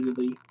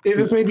repeatedly.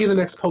 This may be the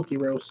next Poke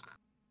Roast.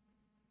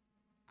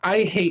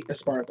 I hate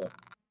Espartha.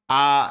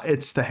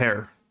 It's the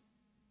hair.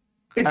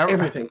 It's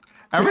everything.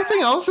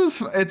 Everything else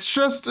is, it's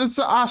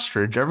an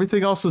ostrich.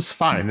 Everything else is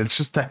fine. It's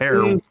just the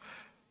hair.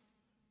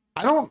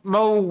 I don't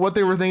know what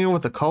they were thinking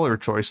with the color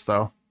choice,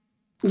 though.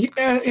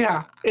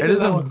 Yeah. It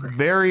is a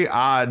very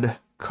odd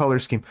color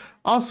scheme.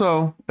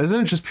 Also,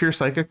 isn't it just pure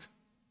psychic?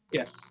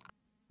 Yes.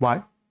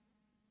 Why?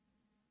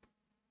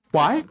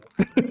 Why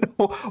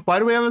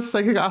do we have a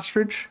psychic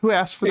ostrich? Who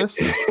asked for this?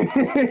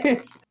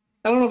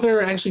 I don't know if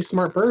they're actually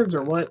smart birds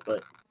or what,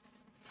 but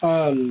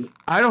I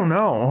don't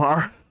know.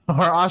 Are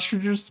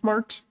ostriches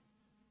smart?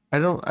 I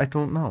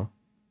don't know.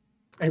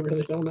 I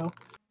really don't know.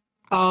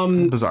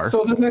 Bizarre.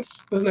 So this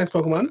next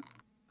Pokemon,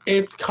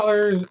 its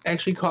colors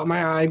actually caught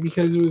my eye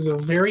because it was a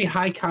very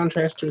high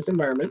contrast to its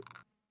environment.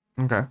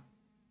 Okay.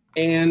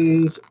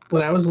 And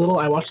when I was little,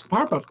 I watched the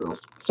Powerpuff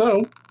Girls.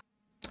 So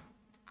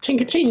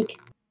Tinka-Tink,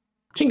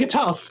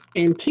 Tinka-Tough,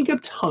 and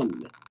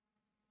Tinka-Ton.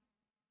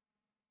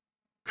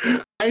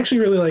 I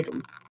actually really like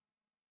them.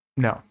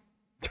 No.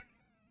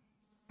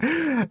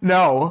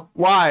 No.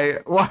 Why?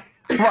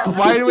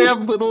 Why do we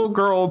have little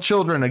girl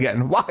children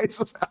again? Why is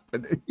this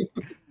happening?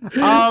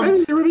 I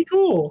think they're really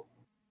cool.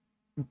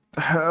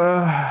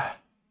 I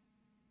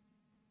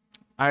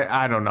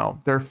don't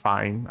know. They're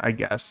fine, I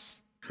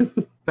guess.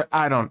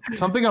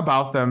 Something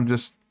about them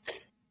just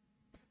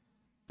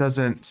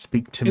doesn't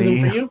speak to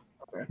me. For you?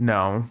 Okay.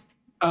 No.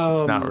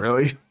 Not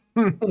really.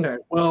 Okay.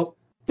 Well,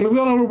 we've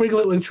gone over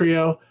Wiglet and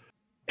Trio.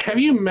 Have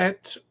you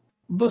met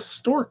the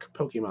Stork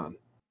Pokemon?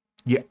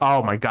 Yeah.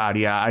 Oh my God.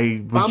 Yeah.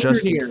 I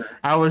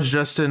was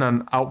just in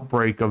an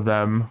outbreak of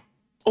them.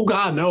 Oh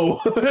God,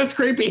 no. That's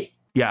creepy.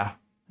 Yeah.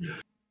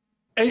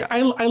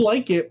 I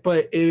like it,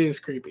 but it is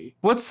creepy.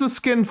 What's the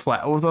skin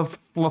flap with a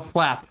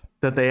flap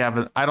that they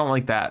have? I don't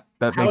like that.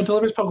 It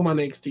delivers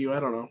Pokemon eggs to you. I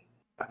don't know.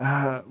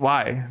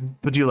 Why?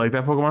 But do you like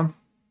that Pokemon?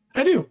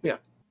 I do. Yeah.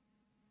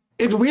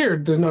 It's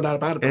weird. There's no doubt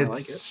about it. But I like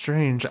it. It's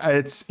strange.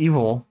 It's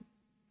evil.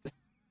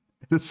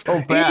 It's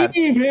so bad.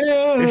 Evil.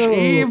 It's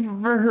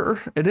evil.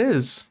 It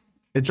is.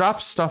 It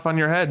drops stuff on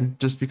your head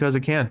just because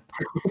it can.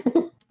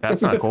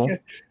 That's not cool.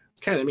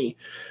 Kind of me.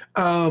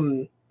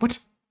 What?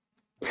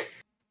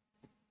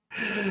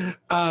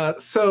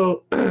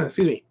 So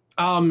excuse me.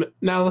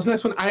 Now this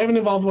next one, I haven't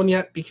evolved one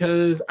yet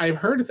because I've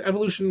heard its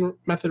evolution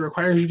method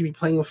requires you to be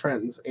playing with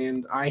friends,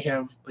 and I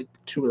have like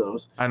 2 of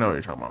those. I know what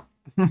you're talking about.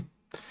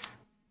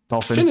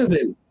 Dolphin.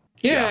 Finizen.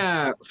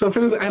 Yeah. So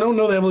Finizen, I don't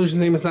know the evolution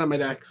name. It's not my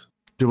dex.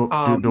 Do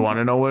you want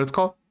to know what it's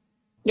called?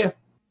 Yeah.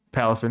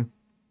 Palafin.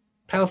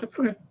 Palafin.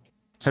 Okay.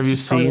 Have you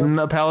seen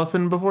a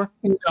Palafin before?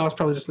 No, it's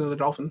probably just another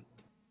dolphin.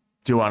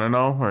 Do you want to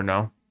know or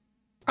no?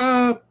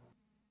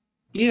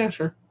 Yeah,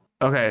 sure.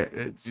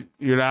 Okay,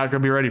 you're not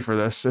gonna be ready for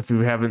this if you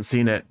haven't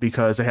seen it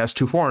because it has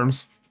 2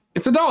 forms.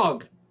 It's a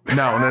dog.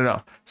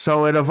 No.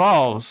 So it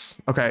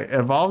evolves. Okay, it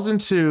evolves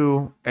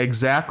into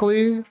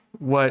exactly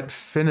what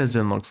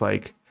Finizen looks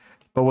like,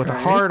 but with a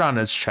heart on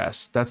its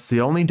chest. That's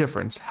the only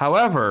difference.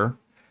 However,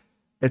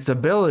 its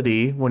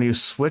ability, when you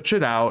switch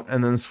it out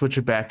and then switch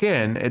it back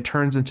in, it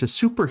turns into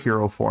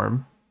superhero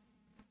form.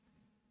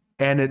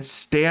 And it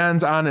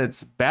stands on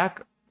its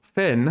back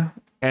fin,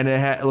 and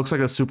it looks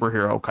like a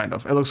superhero, kind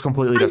of. It looks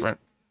completely different.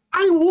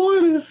 I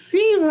want to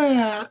see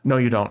that. No,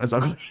 you don't. It's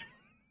ugly.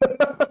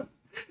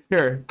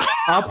 Here,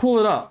 I'll pull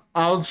it up.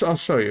 I'll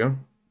show you.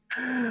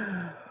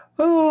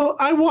 Oh,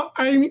 I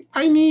need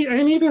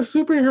a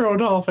superhero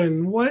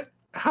dolphin. What?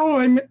 How?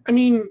 I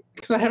mean,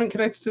 because I haven't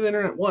connected to the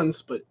internet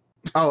once, but.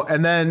 Oh,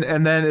 and then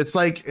it's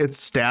like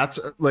its stats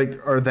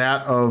are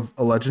that of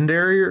a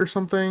legendary or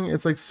something.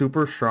 It's like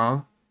super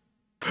strong.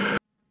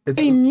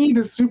 I need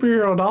a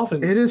superhero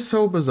dolphin. It is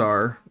so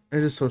bizarre.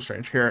 It is so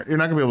strange. Here, you're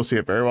not gonna be able to see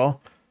it very well.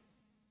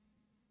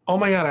 Oh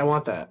my god, I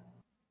want that.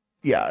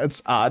 Yeah,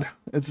 it's odd.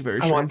 It's very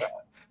strange. I want that.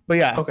 But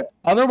yeah, okay.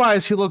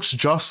 Otherwise, he looks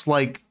just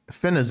like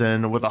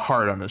Finizen with a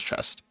heart on his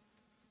chest.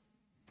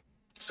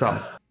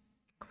 So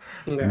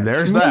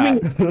there's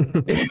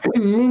that.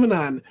 Moving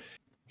on.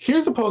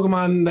 Here's a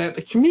Pokemon that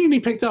the community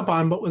picked up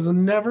on, but was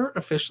never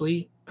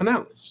officially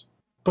announced.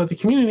 But the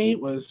community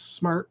was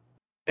smart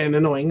and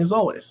annoying as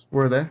always.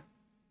 Were they?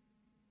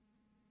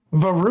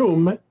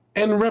 Varoom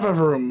and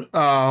Revavroom.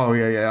 Oh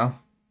yeah.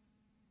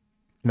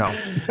 No.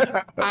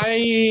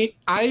 I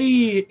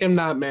am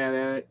not mad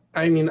at it.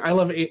 I mean, I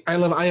love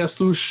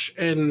Ayasloosh,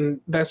 and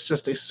that's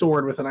just a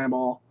sword with an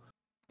eyeball.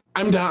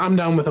 I'm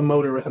down with a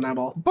motor with an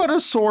eyeball. But a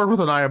sword with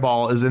an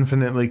eyeball is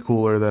infinitely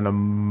cooler than a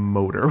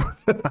motor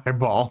with an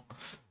eyeball.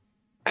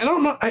 I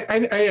don't know.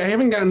 I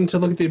haven't gotten to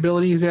look at the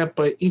abilities yet,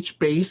 but each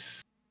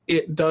base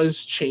it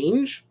does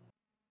change.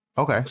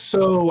 Okay.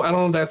 So I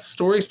don't know if that's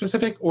story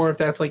specific or if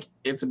that's like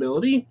its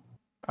ability.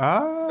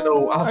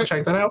 So I'll have to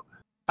check that out.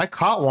 I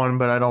caught one,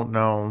 but I don't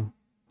know.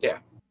 Yeah.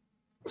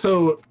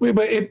 So,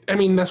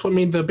 that's what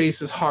made the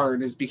bases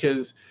hard is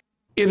because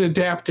it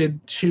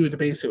adapted to the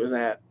base it was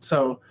at.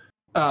 So,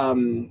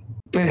 it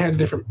had a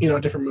different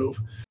move.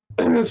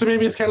 So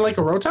maybe it's kind of like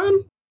a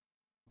Rotom,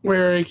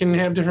 where it can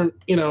have different,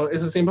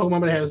 it's the same Pokemon,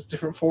 but it has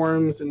different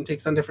forms and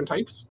takes on different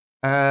types.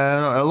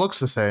 No, it looks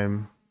the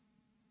same.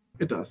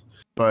 It does.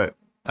 But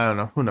I don't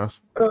know. Who knows?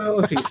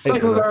 Let's see.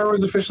 Cyclizar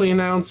was officially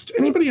announced.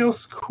 Anybody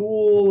else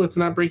cool? It's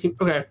not breaking.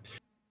 Okay.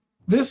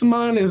 This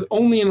Mon is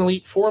only an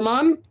Elite Four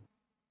Mon.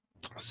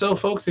 So,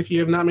 folks, if you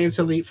have not made it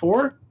to Elite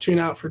Four, tune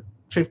out for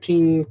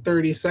 15,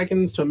 30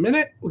 seconds to a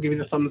minute. We'll give you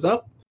the thumbs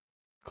up.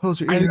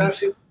 Close your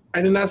ears.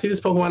 I did not see this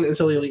Pokemon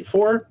until the Elite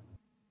Four.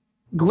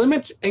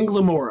 Glimmet and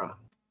Glimora.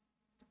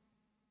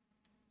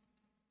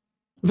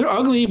 They're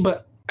ugly,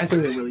 but I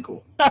think they're really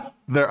cool.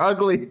 They're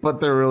ugly, but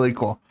they're really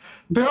cool.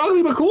 They're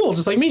ugly, but cool,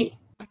 just like me.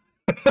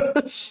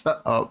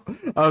 Shut up.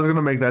 I was going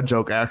to make that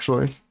joke,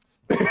 actually.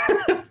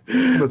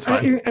 That's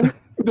fine.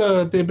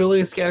 The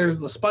ability scatters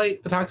the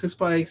toxic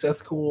spikes.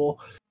 That's cool.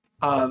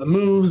 The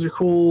moves are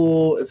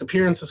cool. Its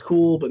appearance is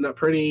cool, but not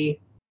pretty.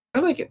 I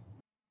like it.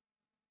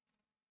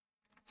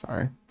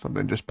 Sorry,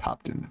 something just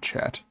popped into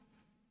chat.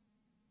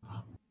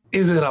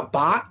 Is it a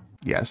bot?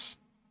 Yes.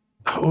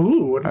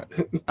 Oh,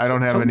 I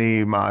don't have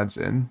any mods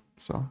in,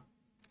 so.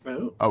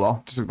 Oh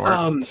well, just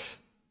ignore it.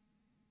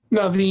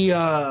 No,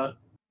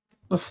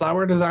 the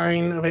flower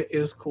design of it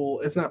is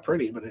cool. It's not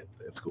pretty, but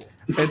it's cool.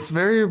 It's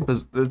very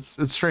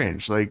it's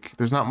strange. Like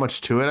there's not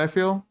much to it, I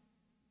feel.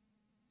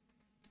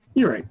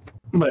 You're right,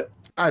 but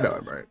I know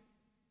I'm right.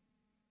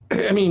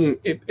 I mean,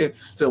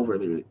 it's still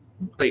really,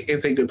 really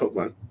it's a good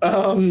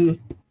Pokemon.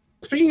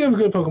 Speaking of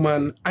good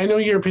Pokemon, I know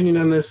your opinion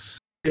on this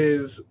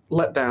is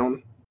let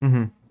down.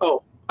 Mm-hmm.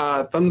 Oh,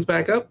 thumbs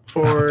back up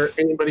for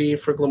anybody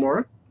for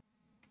Glimora.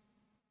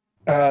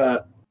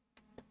 Our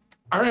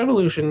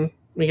evolution,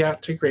 we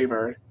got to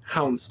Graveyard,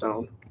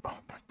 Houndstone. Oh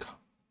my god.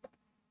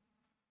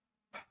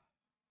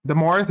 The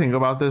more I think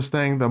about this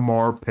thing, the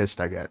more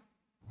pissed I get.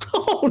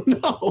 Oh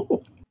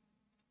no.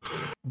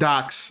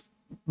 Docs,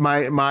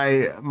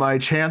 my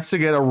chance to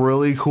get a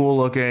really cool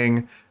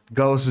looking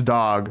ghost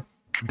dog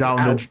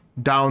down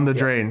the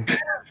drain.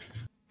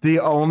 The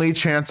only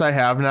chance I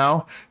have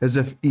now is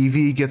if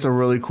Eevee gets a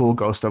really cool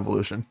ghost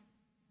evolution.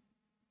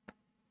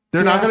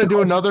 They're not going to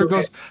do another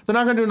ghost. They're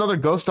not going to do another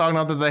ghost dog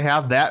now that they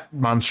have that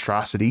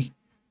monstrosity.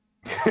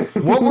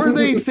 What were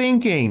they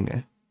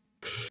thinking?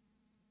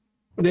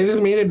 They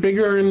just made it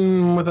bigger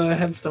and with a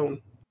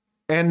headstone.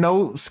 And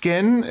no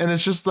skin, and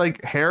it's just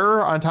like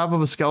hair on top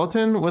of a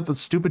skeleton with a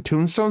stupid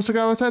tombstone stuck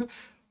out of his head.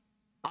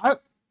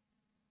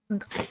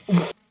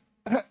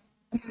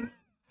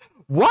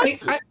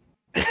 What?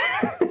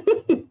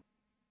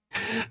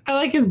 I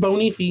like his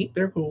bony feet.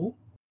 They're cool.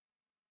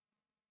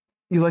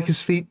 You like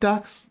his feet,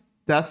 Docs?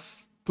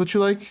 That's what you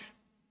like?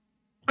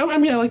 I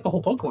mean, I like the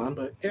whole Pokemon,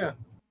 but yeah.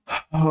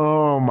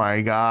 Oh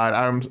my god,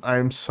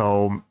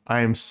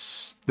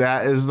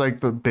 that is like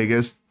the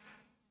biggest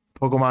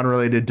Pokemon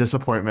related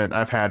disappointment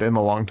I've had in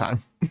a long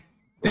time.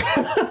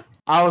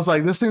 I was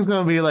like, this thing's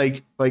gonna be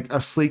like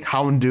a sleek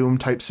Houndoom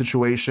type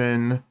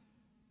situation,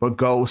 but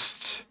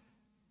ghost.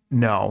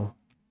 No,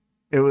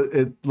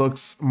 it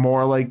looks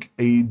more like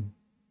a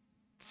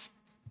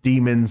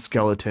demon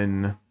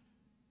skeleton.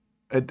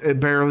 It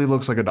barely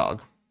looks like a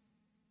dog.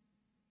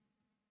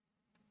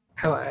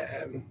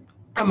 I'm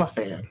a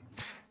fan.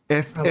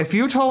 If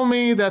you told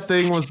me that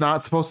thing was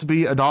not supposed to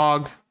be a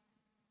dog,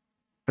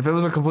 if it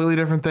was a completely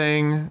different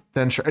thing,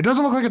 then sure. It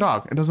doesn't look like a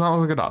dog. It does not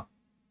look like a dog.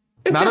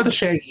 It's got the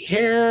shaggy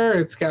hair.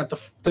 It's got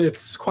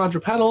it's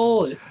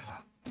quadrupedal.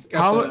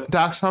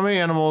 Docs, how many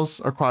animals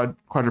are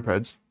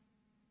quadrupeds?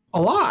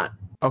 A lot.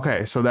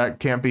 Okay, so that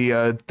can't be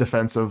a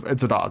defensive.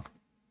 It's a dog.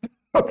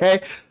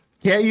 Okay,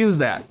 can't use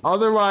that.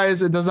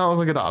 Otherwise, it does not look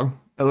like a dog.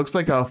 It looks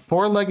like a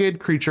four-legged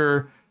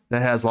creature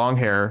that has long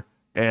hair,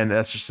 and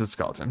that's just a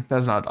skeleton.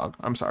 That's not a dog.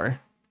 I'm sorry.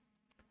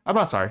 I'm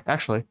not sorry.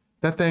 Actually,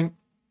 that thing.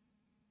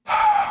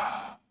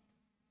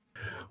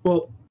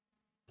 Well,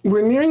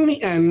 we're nearing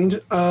the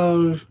end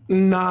of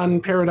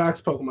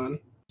non-Paradox Pokemon.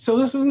 So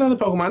this is another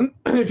Pokemon.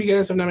 If you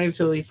guys have not made it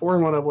to the 4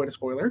 and 1, avoid a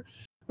spoiler.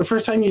 The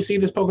first time you see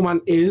this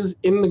Pokemon is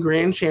in the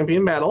Grand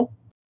Champion battle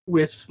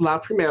with La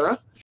Primera,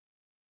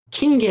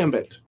 King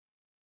Gambit.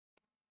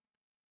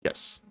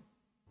 Yes.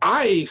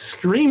 I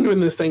screamed when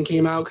this thing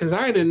came out because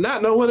I did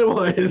not know what it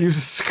was. You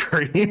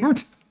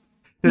screamed?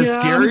 Did it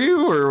scare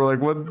you, or like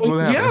what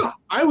happened? Yeah,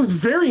 I was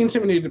very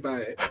intimidated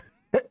by it.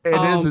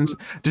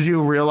 Did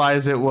you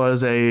realize it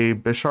was a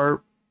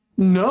Bisharp?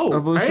 No,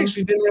 evolution? I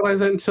actually didn't realize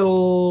that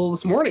until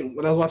this morning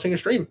when I was watching a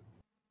stream.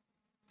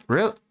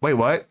 Really? Wait,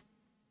 what?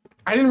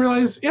 I didn't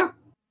realize. Yeah,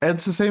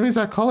 it's the same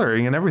exact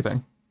coloring and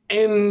everything.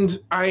 And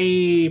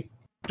I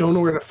don't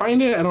know where to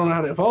find it. I don't know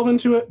how to evolve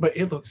into it, but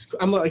it looks.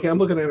 I'm looking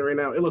at it right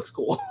now. It looks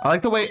cool. I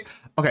like the way.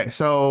 Okay,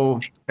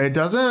 so it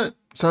doesn't.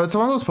 So it's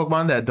one of those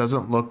Pokemon that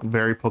doesn't look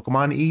very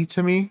Pokemon-y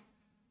to me,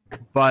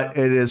 but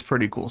it is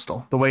pretty cool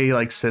still. The way he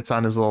like sits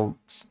on his little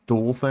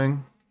stool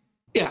thing.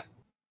 Yeah.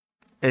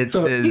 It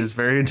is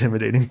very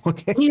intimidating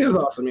looking. He is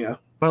awesome, yeah.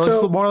 But it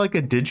looks more like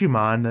a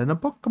Digimon than a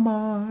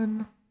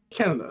Pokemon.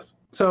 Kind of does.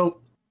 So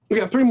we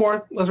got 3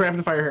 more. Let's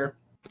rapid fire here.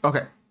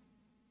 Okay.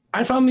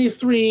 I found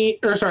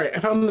I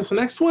found this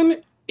next one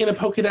in a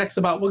Pokédex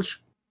about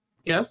which.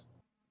 Yes?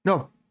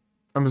 No.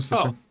 I'm just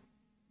listening.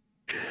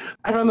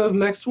 I found this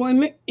next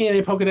one in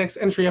a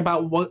Pokédex entry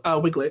about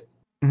Wiglet.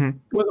 Mm-hmm.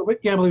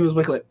 I believe it was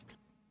Wiglet.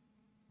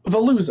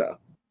 Veluza.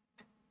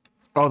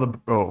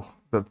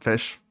 The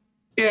fish.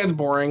 Yeah, it's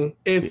boring.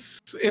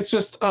 It's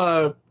just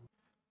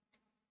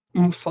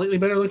slightly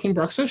better looking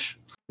Bruxish.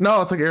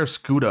 No, it's like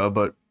Aeroscuda,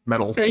 but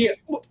metal.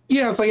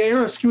 Yeah, it's like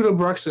Aeroscuda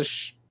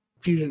Bruxish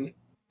fusion.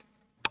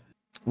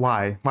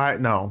 Why?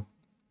 No.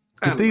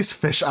 Get these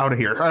fish out of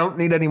here. I don't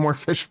need any more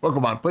fish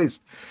Pokemon,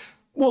 please.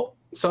 Well,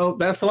 so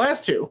that's the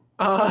last 2.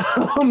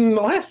 The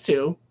last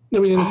 2 that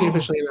we didn't see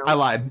officially announced. I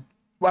lied.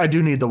 I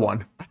do need the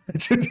one. I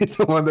do need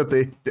the one that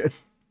they did.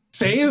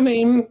 Say his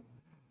name.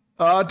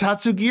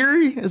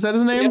 Tatsugiri, is that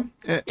his name?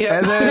 Yeah.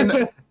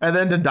 And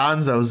then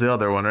Dodonzo's the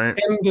other one, right?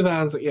 And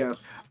Dodonzo,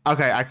 yes.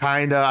 Okay, I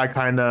kinda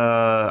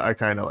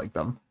like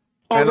them.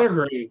 Oh, they're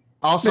great.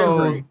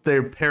 Also,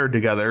 they're paired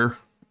together,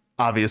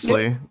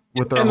 obviously,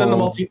 with their then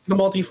the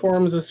multi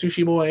forms of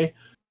Sushi Boy.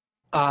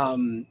 I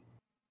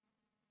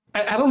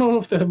don't know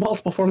if the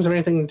multiple forms are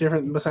anything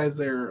different besides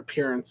their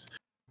appearance.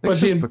 But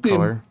just the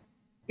color.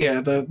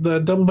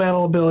 The double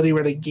battle ability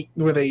where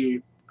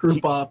they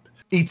group up.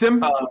 Eats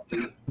him?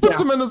 Puts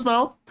him in his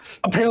mouth?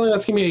 Apparently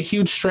that's going to be a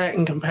huge strat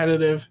and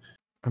competitive.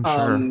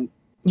 I'm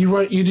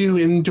sure. You do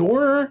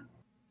Endure.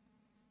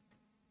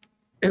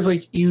 It's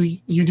like you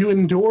do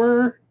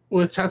Endure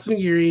with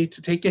Tatsunagiri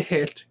to take a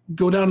hit,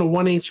 go down to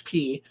 1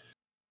 HP,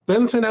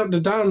 then send out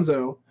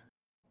Dodonzo.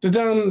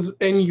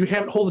 And you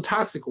have it hold a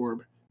Toxic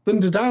Orb.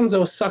 Then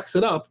Dodonzo sucks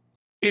it up.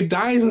 It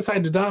dies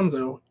inside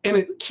Dodonzo, and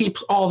it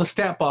keeps all the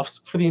stat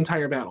buffs for the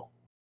entire battle.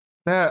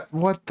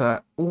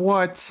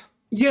 What?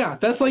 Yeah,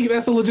 that's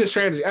a legit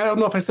strategy. I don't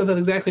know if I said that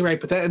exactly right,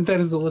 but that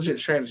is a legit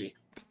strategy.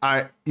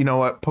 You know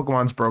what?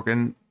 Pokemon's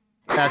broken.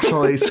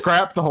 Actually,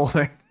 scrap the whole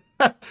thing.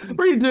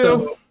 Redo.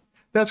 So,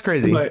 that's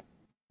crazy. But,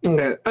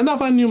 okay,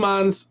 enough on new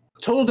mons.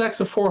 Total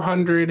dex of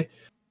 400,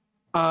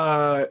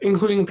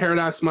 including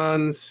Paradox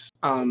mons.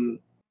 I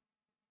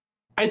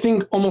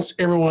think almost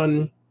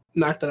everyone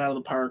knocked it out of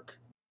the park.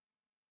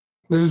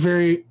 There's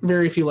very,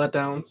 very few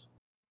letdowns.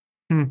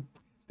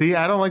 See,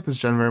 I don't like this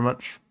gen very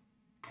much.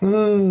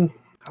 I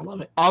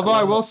love it. Although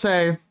I will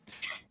say,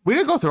 we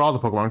didn't go through all the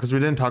Pokemon because we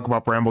didn't talk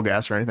about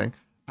Brambleghast or anything.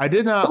 I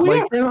did not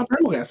like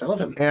Brambleghast. I love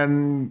him.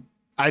 And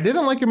I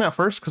didn't like him at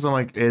first because I'm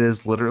like, it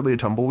is literally a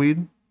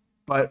tumbleweed.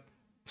 But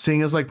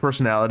seeing his like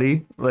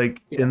personality,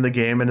 like in the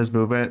game and his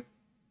movement,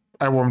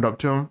 I warmed up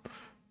to him.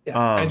 Yeah,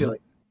 I do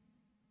like.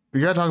 We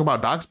gotta talk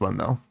about Darkspun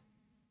though.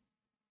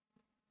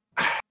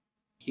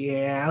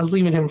 Yeah, I was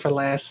leaving him for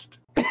last.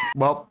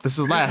 Well, this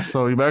is last,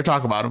 so you better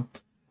talk about him.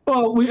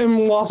 Well,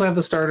 we'll also have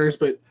the starters,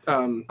 but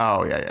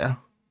oh yeah.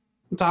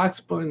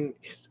 Darkspun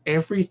is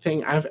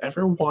everything I've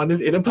ever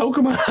wanted in a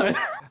Pokemon.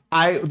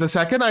 The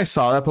second I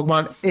saw that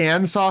Pokemon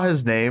and saw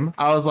his name,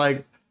 I was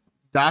like,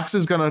 Dox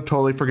is gonna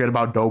totally forget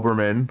about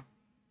Doberman.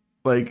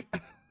 Like,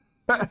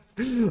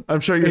 I'm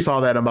sure you saw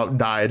that about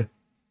died.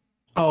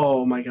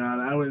 Oh my god,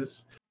 I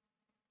was.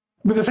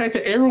 But the fact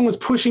that everyone was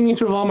pushing me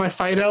to evolve my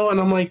Fido, and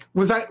I'm like,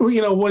 was that,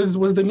 was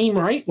the meme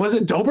right? Was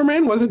it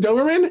Doberman? Was it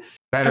Doberman?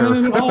 Better. And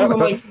then it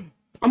evolves,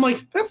 I'm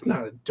like, that's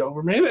not a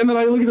Doberman. And then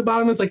I look at the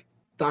bottom, it's like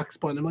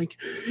Darkspun. I'm like,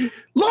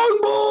 Long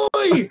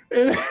Boy.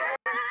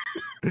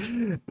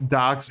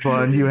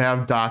 Darkspun, you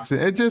have Dox.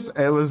 It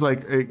was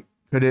like it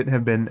couldn't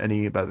have been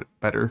any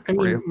better. I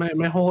mean,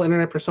 my whole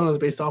internet persona is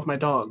based off my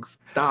dogs,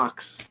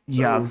 Dox. So.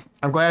 Yeah,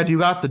 I'm glad you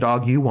got the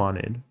dog you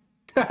wanted.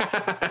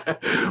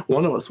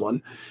 One of us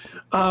won.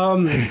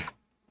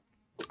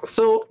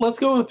 So let's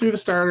go through the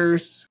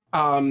starters.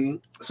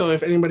 So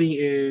if anybody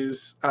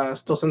is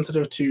still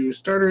sensitive to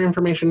starter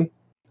information,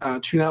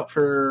 tune out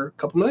for a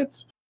couple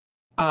minutes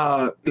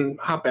and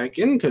hop back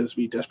in because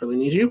we desperately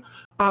need you.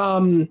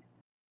 I'm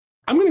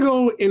going to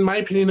go, in my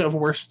opinion, of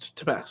worst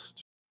to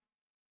best.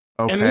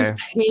 Okay. And this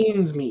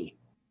pains me.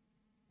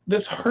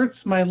 This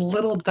hurts my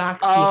little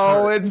Doxy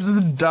heart. It's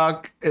the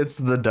duck. It's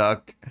the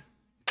duck.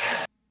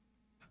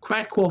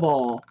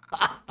 Quackquaval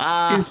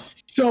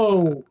is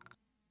so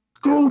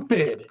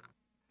stupid.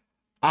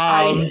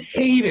 I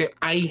hate it.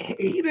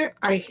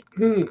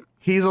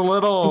 He's a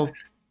little.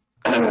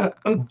 I'm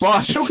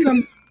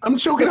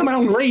choking on my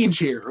own rage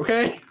here.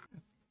 Okay.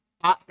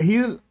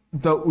 He's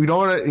the. You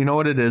know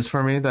what it is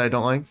for me that I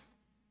don't like.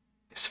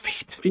 His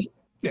feet.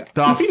 Yeah.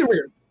 The feet are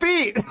weird.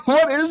 Feet.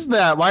 What is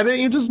that? Why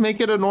didn't you just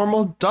make it a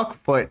normal duck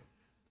foot?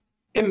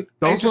 And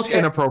those look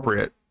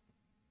inappropriate.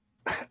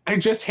 I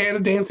just had a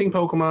dancing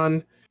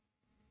Pokemon.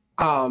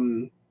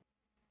 In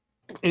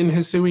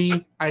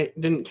Hisui, I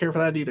didn't care for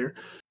that either.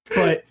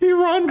 But he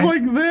runs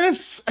like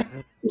this.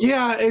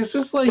 Yeah, it's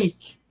just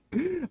like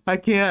I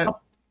can't.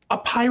 A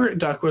pirate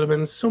duck would have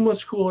been so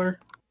much cooler.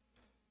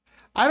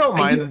 I don't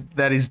mind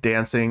that he's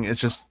dancing. It's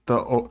just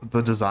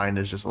the design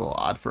is just a little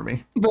odd for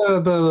me.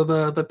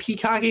 The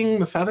peacocking,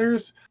 the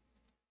feathers,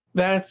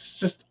 that's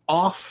just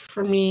off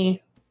for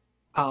me.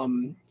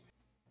 Doesn't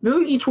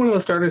each one of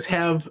the starters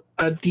have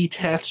a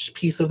detached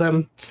piece of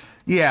them?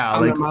 Yeah,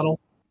 on the model.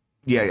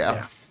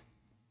 Yeah.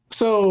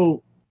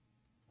 So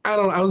I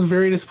don't know. I was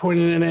very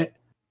disappointed in it.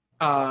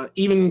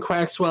 Even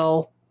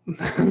Quaxwell,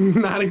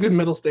 not a good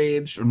middle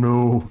stage.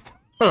 No.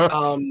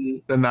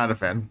 Not a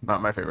fan.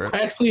 Not my favorite.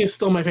 Quaxley is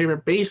still my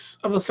favorite base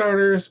of the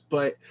starters,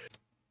 but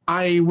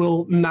I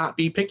will not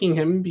be picking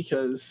him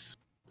because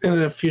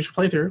in a future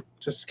playthrough,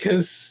 just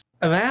because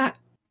of that.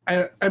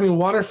 I mean,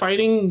 water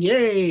fighting,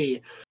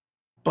 yay!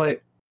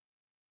 But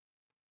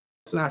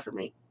it's not for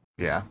me.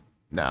 Yeah.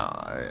 No.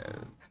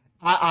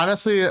 I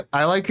honestly,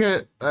 I like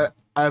it. I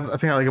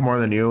think I like it more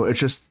than you. It's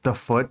just the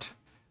foot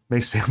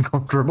makes me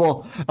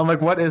uncomfortable. I'm like,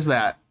 what is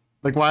that?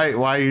 Like, why,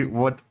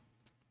 what?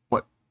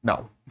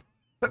 No.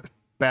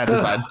 Bad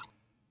design.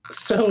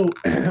 So,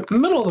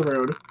 middle of the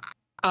road,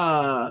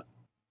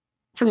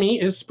 for me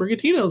is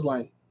Sprigatito's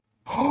line.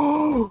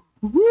 Oh,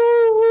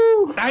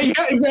 woo!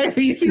 Yeah,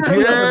 exactly. You see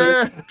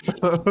where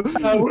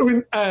I'm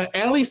going.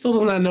 Allie still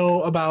does not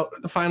know about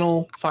the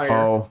final fire.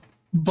 Oh,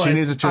 but, she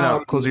needs to tune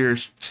out. Close your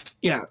ears.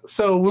 Yeah.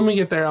 So when we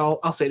get there,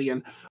 I'll say it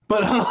again.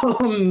 But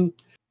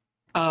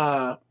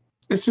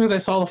as soon as I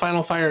saw the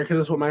final fire,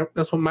 because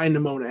that's what my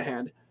Nimona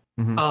had.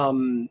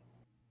 Mm-hmm.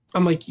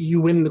 I'm like, you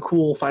win the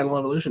cool final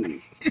evolution.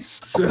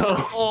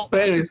 So,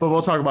 but anyways, but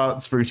we'll talk about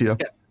Sprigatito.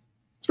 Yeah.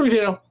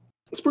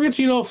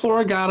 Sprigatito,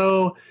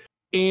 Floragato,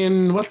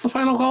 and what's the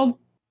final called?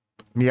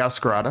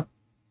 Meowscarada.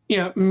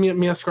 Yeah,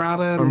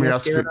 Meowscarada. Or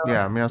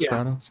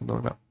Meowscarada, something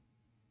like that.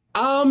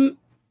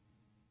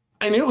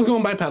 I knew it was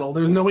going bipedal.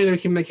 There's no way they're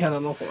keeping the cat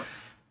on all four.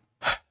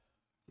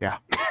 Yeah.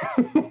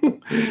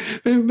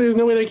 there's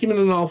no way they're keeping it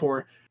on all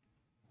four.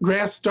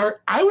 Grass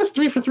Dark. I was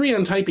 3 for 3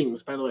 on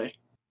typings, by the way.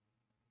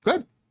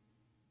 Good.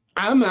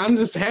 I'm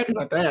just happy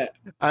about that.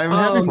 I'm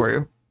happy for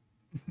you.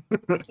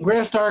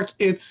 Grass Dark,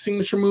 its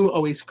signature move,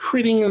 always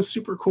critting, is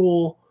super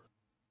cool.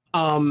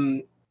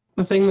 The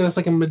thing that's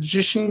like a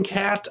magician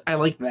cat, I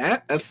like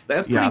that. That's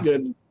pretty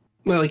good.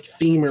 Like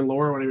theme or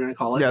lore, whatever you want to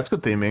call it. Yeah, it's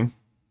good theming.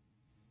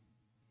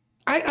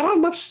 I don't have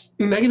much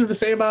negative to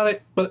say about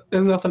it, but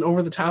there's nothing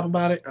over the top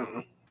about it. I don't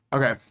know.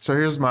 Okay, so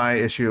here's my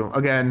issue.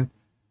 Again,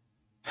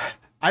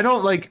 I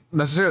don't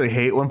necessarily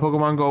hate when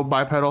Pokemon go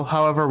bipedal.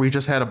 However, we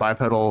just had a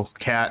bipedal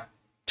cat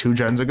 2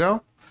 gens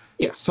ago.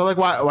 Yeah. So like,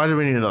 why do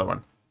we need another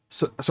one?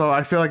 So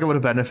I feel like it would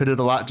have benefited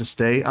a lot to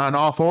stay on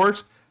all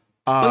fours.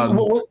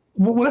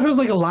 What if it was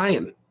like a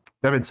lion?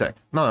 That'd been sick.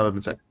 No, that would have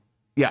been sick.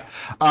 Yeah.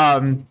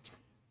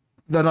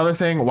 Another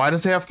thing, why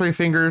does he have 3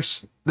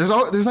 fingers? There's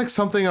like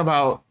something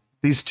about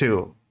these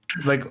two,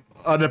 like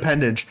an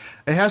appendage.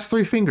 It has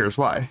 3 fingers.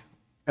 Why?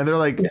 And they're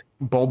like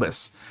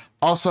bulbous.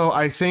 Also,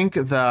 I think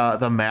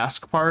the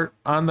mask part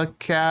on the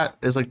cat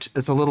is like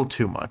it's a little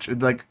too much. It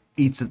like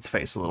eats its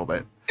face a little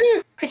bit.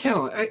 I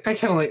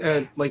kind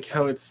of like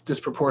how it's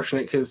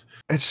disproportionate because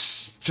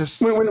it's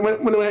just when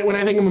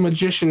I think of a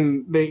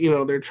magician,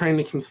 they're trying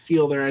to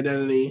conceal their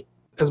identity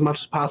as much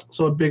as possible,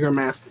 so a bigger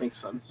mask makes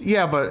sense.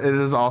 Yeah, but it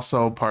is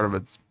also part of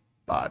its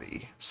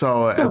body,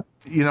 so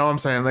you know what I'm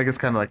saying? Like it's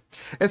kind of like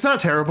it's not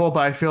terrible,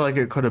 but I feel like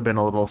it could have been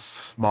a little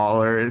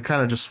smaller. It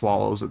kind of just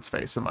swallows its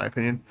face, in my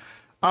opinion.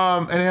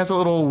 And it has a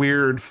little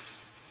weird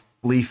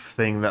leaf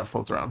thing that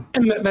floats around,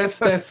 and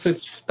that's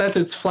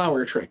its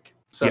flower trick.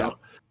 So, yeah.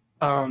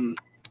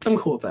 I'm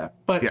cool with that.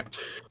 But yeah,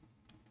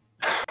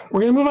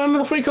 we're gonna move on to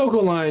the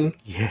Fuecoco line.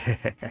 Yeah.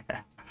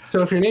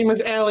 So if your name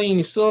is Allie and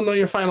you still don't know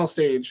your final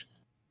stage,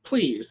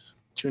 please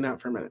tune out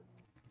for a minute.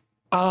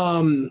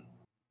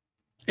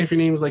 If your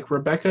name is like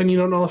Rebecca and you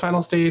don't know the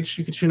final stage,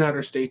 you can tune out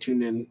or stay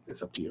tuned in.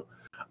 It's up to you.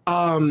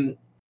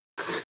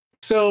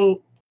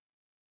 So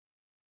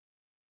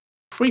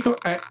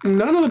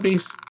none of the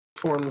base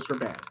forms were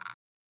bad.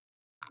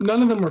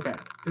 None of them were bad.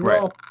 They were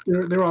all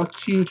they're all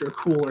cute or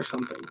cool or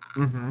something.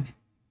 Mm-hmm.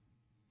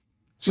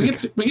 We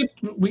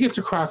get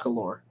to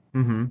Crocolore.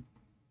 Mm-hmm.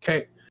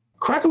 Okay,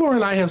 Crocolore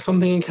and I have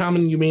something in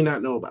common you may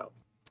not know about.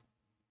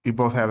 We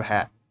both have a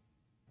hat.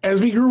 As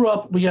we grew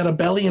up, we got a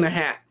belly and a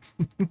hat.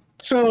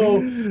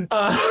 So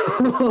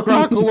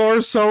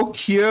Crocolore's so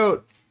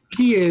cute.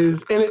 He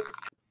is, and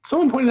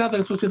someone pointed out that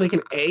it's supposed to be like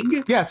an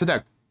egg. Yeah, it's an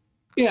egg.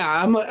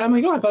 Yeah, I'm like,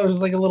 oh, I thought it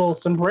was like a little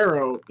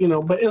sombrero,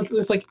 but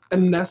it's like a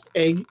nest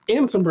egg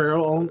and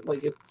sombrero. All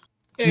like it's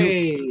But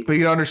you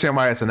don't understand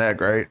why it's an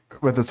egg, right?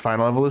 With its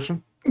final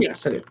evolution.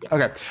 Yes, I do. Yeah.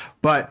 Okay,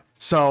 but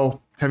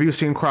so have you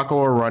seen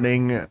Crocolore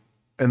running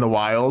in the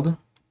wild?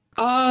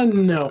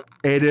 No.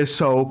 It is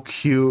so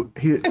cute.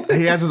 He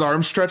has his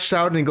arms stretched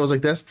out and he goes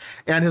like this,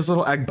 and his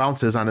little egg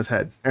bounces on his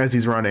head as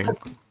he's running.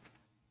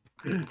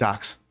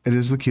 Docs, it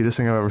is the cutest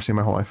thing I've ever seen in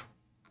my whole life.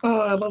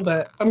 Oh, I love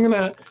that. I'm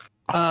gonna.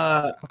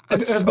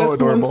 That's so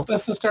adorable.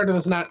 That's the starter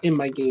that's not in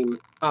my game.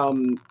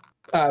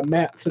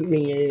 Matt sent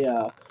me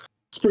a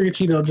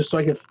Sprigatito just so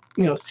I could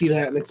see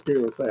that and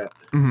experience that.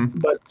 Mm-hmm.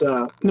 But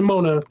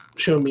Nimona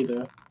showed me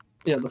the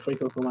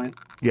Fuecoco line.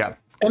 Yeah.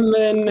 And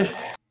then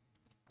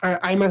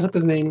I mess up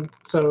his name,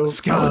 so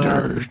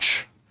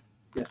Skeledirge.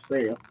 Yes,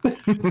 there you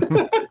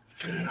go.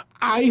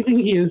 I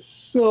think he is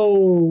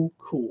so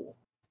cool.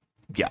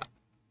 Yeah.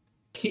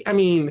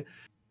 The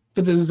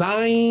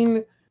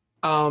design,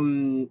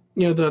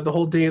 the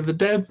whole Day of the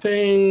Dead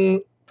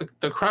thing,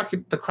 the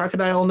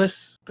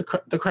crocodile-ness, the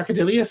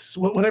crocodilius,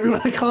 whatever you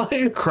want to call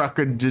it.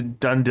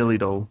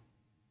 Crocodundilido.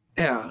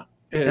 Yeah.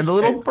 And the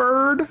little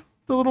bird,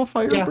 the little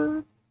fire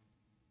bird.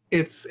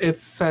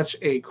 It's such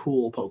a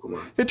cool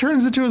Pokemon. It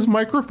turns into his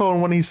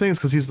microphone when he sings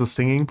because he's the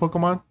singing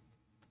Pokemon.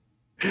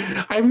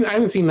 I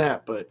haven't seen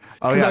that, but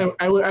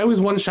I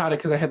was one-shotted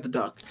because I had the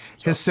duck.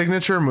 So. His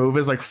signature move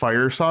is like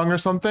Fire Song or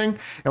something,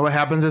 and what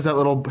happens is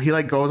he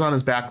like goes on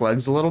his back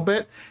legs a little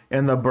bit,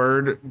 and the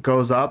bird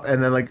goes up,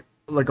 and then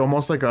like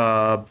almost like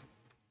a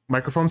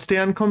microphone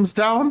stand comes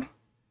down,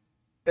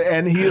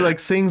 and he like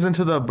sings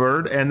into the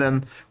bird, and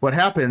then what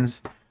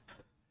happens?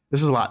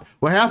 This is a lot.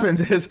 What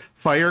happens is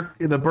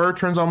the bird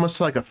turns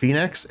almost like a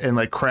phoenix and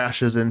like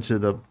crashes into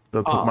the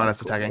Pokemon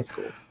it's attacking. That's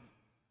cool.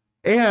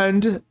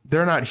 And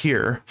they're not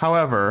here.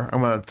 However, I'm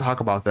going to talk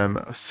about them.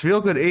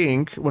 Feelgood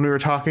Inc., when we were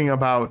talking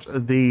about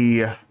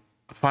the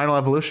final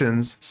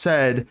evolutions,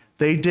 said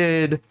they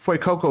did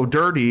Fuecoco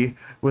dirty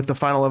with the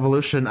final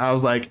evolution. I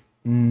was like,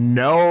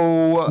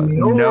 no. They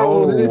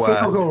did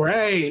Fuecoco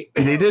right.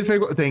 They did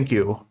Fuecoco. Thank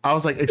you. I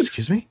was like,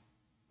 excuse me?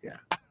 Yeah.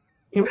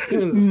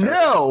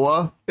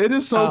 No, it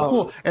is so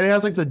cool, and it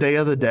has like the Day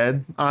of the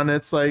Dead on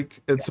its like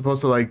it's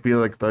supposed to like be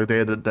like the Day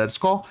of the Dead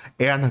skull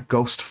and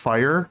Ghost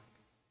Fire.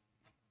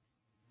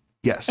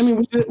 Yes,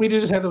 we did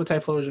just have that with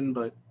Typhlosion,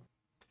 but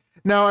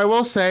now I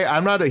will say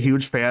I'm not a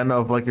huge fan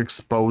of like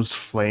exposed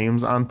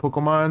flames on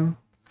Pokemon,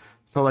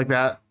 so like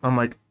that I'm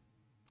like,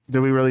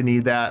 do we really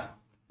need that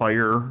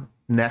fire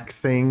neck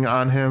thing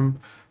on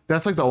him?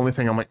 That's like the only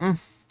thing I'm like,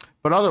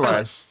 but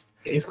otherwise,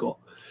 he's cool.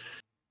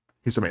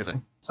 He's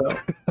amazing. So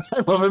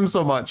I love him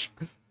so much.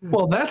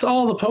 Well, that's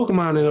all the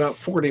Pokemon in about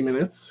 40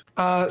 minutes.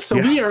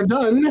 We are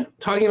done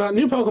talking about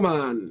new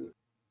Pokemon.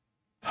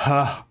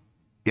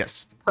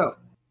 Yes. So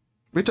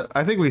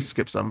I think we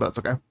skipped some, but that's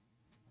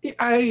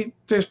okay.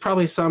 There's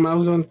probably some. I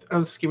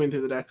was skimming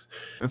through the decks.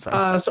 That's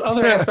fine. So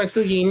other aspects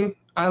of the game.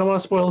 I don't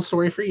want to spoil the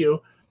story for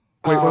you.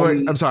 Wait.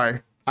 I'm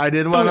sorry. I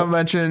did want to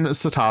mention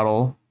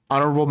Citadel.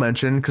 Honorable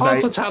mention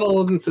because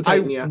Citadel and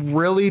Cititan, I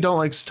really don't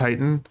like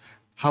Cititan.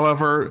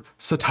 However,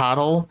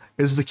 Citadel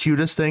is the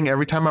cutest thing.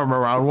 Every time I'm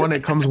around one,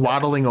 it comes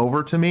waddling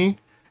over to me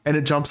and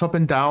it jumps up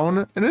and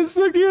down, and it's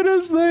the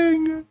cutest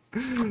thing.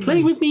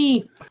 Play with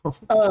me.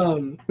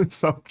 It's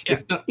so cute.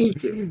 Yeah, no, he's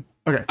cute.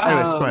 Okay,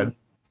 anyways, go ahead.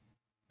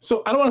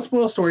 So I don't want to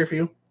spoil a story for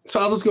you, so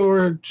I'll just go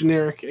over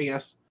generic, I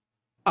guess.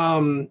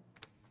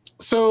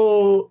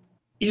 So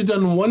you've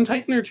done 1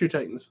 Titan or 2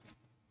 Titans?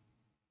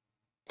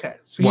 Okay,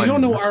 so you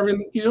don't know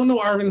Arven. You don't know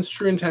Arven's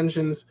true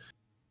intentions,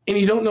 and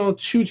you don't know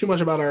too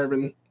much about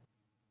Arven.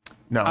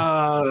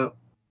 No.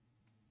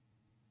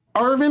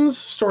 Arven's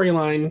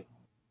storyline,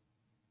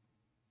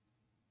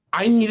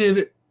 I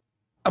needed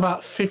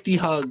about 50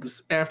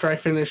 hugs after I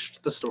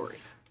finished the story.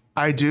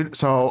 I do.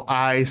 So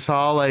I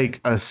saw like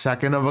a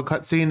second of a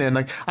cutscene, and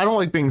like I don't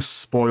like being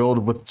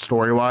spoiled with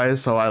story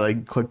wise, so I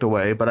like clicked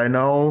away. But I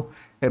know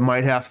it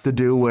might have to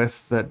do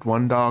with that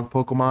one dog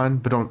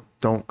Pokemon, but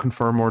don't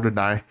confirm or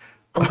deny.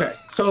 Okay,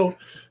 so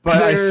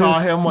but I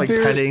saw him like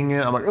petting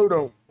it. I'm like, oh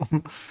no.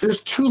 There's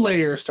 2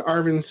 layers to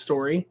Arven's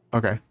story.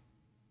 Okay.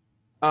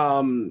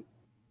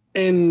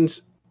 And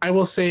I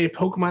will say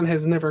Pokemon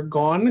has never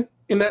gone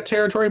in that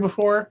territory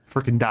before.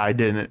 Freaking died,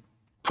 didn't it?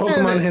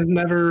 Pokemon has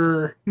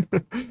never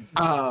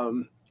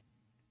Pokemon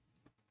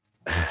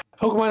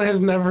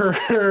has never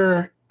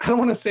I don't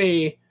want to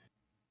say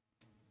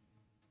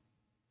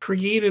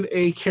created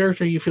a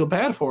character you feel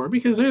bad for,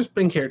 because there's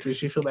been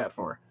characters you feel bad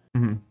for.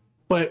 Mm-hmm.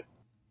 But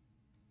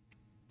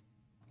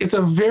it's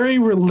a very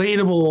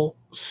relatable,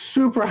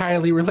 super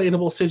highly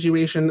relatable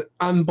situation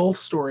on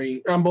both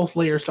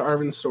layers to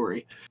Arven's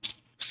story.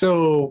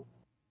 So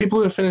people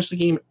who have finished the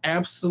game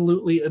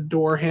absolutely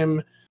adore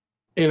him,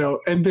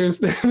 and there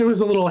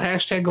was a little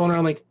hashtag going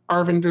around like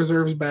Arven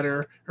deserves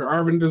better or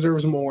Arven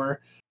deserves more.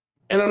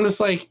 And I'm just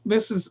like,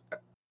 this is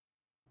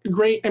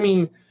great. I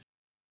mean,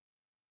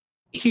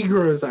 he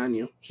grows on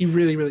you. He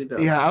really, really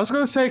does. Yeah, I was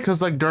going to say,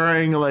 because like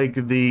during like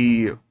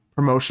the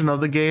promotion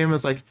of the game,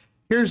 it's like,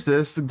 here's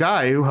this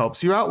guy who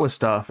helps you out with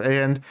stuff.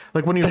 And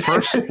like when you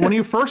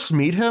first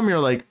meet him, you're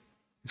like,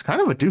 he's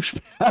kind of a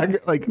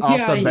douchebag, like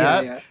off the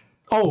bat. Yeah.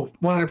 Oh,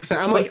 100%.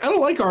 I'm like, I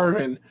don't like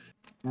Arven.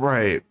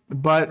 Right.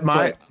 But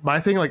my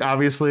thing, like,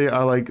 obviously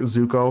I like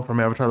Zuko from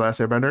Avatar: Last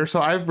Airbender. So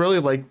I really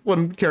like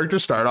when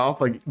characters start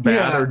off like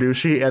bad or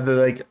douchey, and then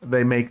like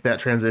they make that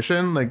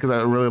transition, like, because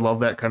I really love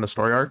that kind of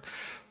story arc.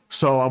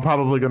 So I'm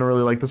probably going to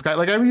really like this guy.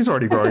 Like, I mean, he's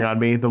already growing on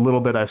me, the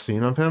little bit I've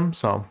seen of him.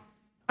 So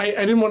I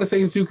didn't want to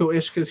say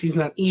Zuko-ish because he's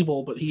not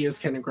evil, but he is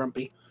kind of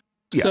grumpy.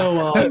 Yeah,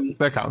 so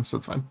that counts.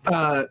 That's fine.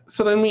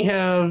 So then we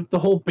have the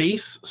whole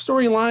base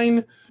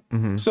storyline.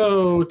 Mm-hmm.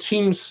 So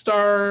Team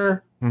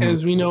Star,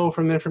 as we know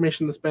from the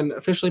information that's been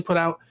officially put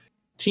out,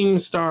 Team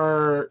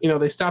Star,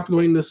 they stopped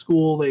going to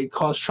school. They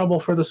caused trouble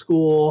for the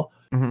school.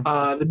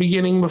 The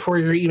beginning, before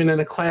you're even in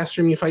a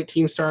classroom, you fight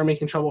Team Star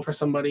making trouble for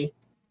somebody.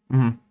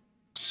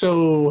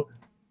 So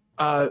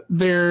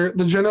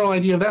the general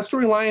idea of that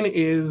storyline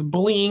is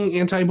bullying,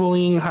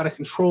 anti-bullying, how to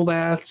control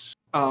that,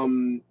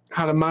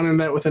 how to monitor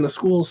that within a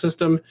school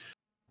system.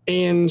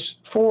 And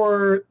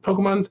for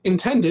Pokemon's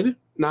intended,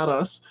 not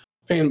us,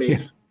 fan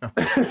base,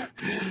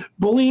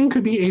 bullying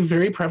could be a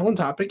very prevalent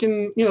topic,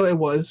 and it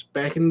was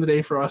back in the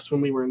day for us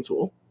when we were in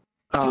school.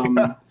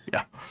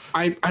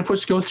 I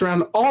pushed ghosts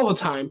around all the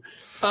time.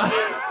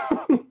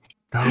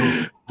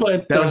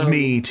 But that was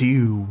me to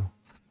you.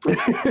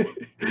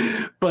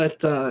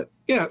 But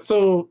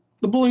so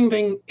the bullying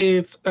thing,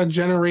 it's a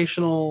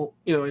generational,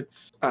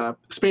 it's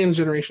spans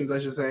generations, I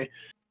should say.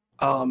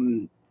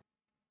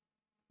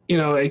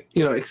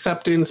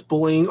 Acceptance,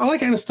 bullying, all that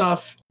kind of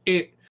stuff.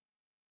 It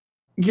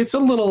gets a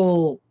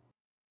little,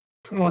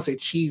 I don't want to say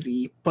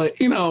cheesy, but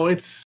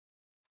it's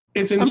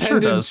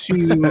intended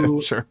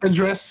to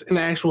address an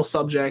actual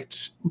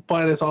subject,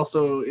 but it's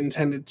also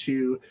intended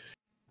to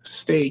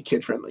stay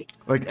kid friendly,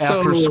 like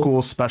after school,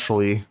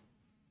 especially.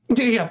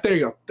 Yeah, there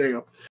you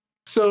go.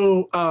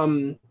 So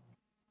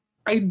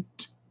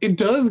it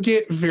does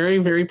get very,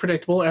 very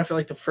predictable after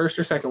like the first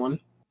or second one.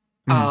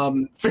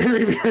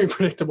 Very, very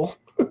predictable.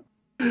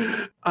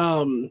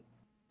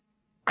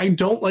 I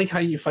don't like how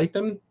you fight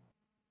them.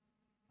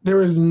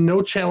 There is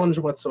no challenge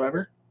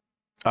whatsoever.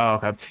 Oh,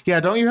 okay. Yeah,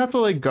 don't you have to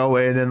like go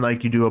in and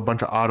like you do a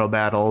bunch of auto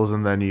battles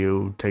and then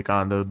you take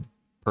on the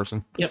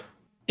person? Yep.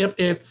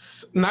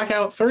 It's knock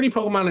out 30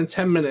 Pokemon in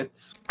 10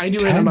 minutes. I do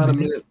it in about a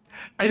minute.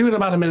 I do it in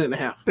about a minute and a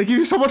half. They give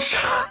you so much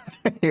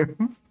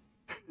time.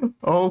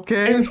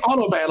 Okay. And it's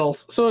auto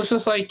battles, so it's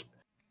just like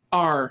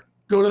R,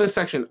 go to this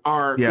section,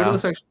 R, go to the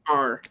section,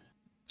 R.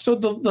 So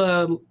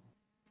the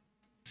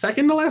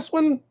second to last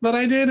one that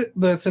I did,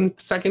 that's in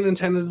second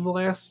intended to the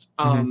last,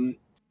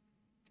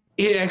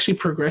 it actually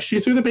progressed you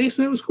through the base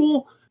and it was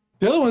cool.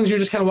 The other ones, you're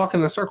just kind of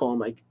walking in a circle. I'm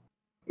like,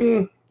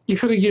 you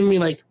could have given me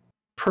like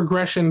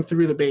progression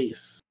through the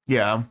base.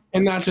 Yeah.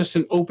 And not just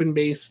an open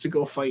base to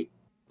go fight.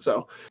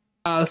 So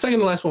the second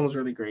to last one was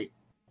really great.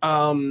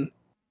 I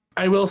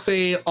will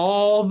say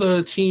all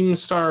the Team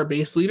Star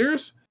base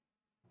leaders,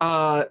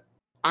 I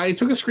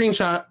took a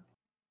screenshot.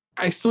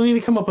 I still need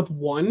to come up with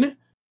one,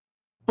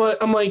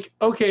 but I'm like,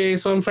 okay,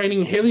 so I'm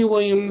fighting Haley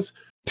Williams,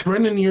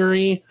 Brendan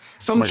Urie,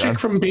 some chick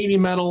from Baby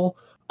Metal,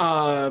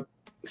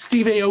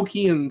 Steve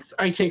Aoki, and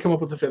I can't come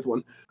up with the fifth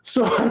one.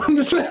 So I'm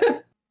just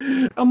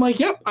I'm like,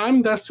 yep,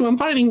 that's who I'm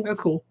fighting. That's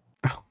cool.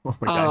 Oh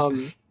my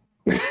God.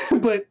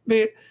 But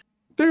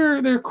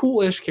they're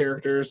cool-ish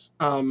characters.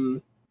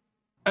 And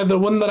the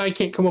one that I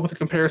can't come up with a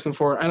comparison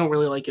for, I don't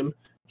really like him.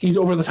 He's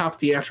over the top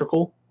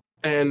theatrical,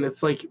 and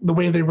it's like the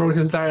way they wrote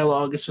his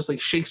dialogue, it's just like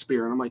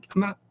Shakespeare. And I'm like,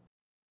 I'm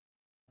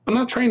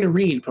not trying to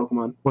read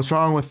Pokemon. What's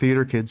wrong with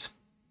theater kids?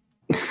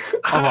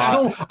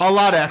 A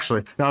lot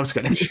actually. No, I'm just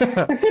kidding.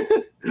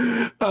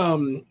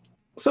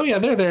 So yeah,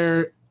 they're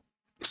there.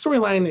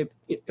 Storyline,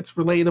 it's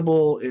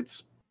relatable,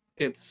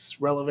 it's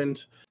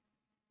relevant,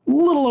 a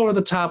little over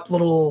the top,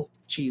 little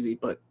cheesy,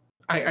 but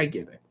I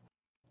get it.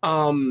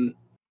 And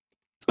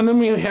then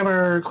we have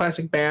our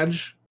classic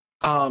badge.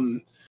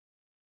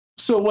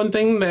 So one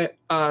thing that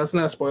is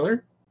not a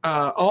spoiler,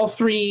 all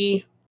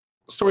 3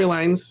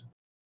 storylines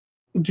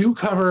do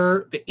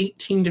cover the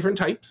 18 different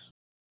types.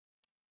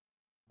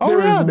 Oh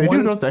yeah, they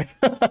do, don't they?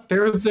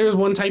 there's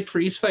one type for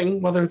each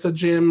thing, whether it's a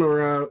gym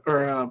or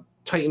a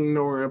Titan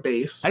or a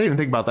base. I didn't even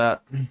think about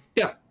that.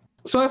 Yeah,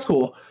 so that's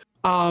cool.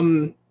 I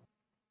don't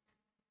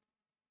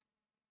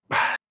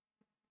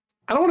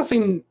want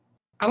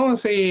to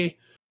say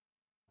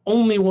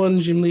only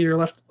one gym leader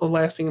left a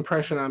lasting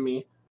impression on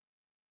me,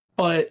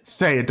 but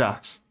say it,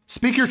 Docs.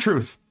 Speak your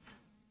truth.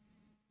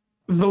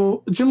 The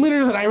gym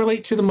leader that I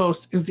relate to the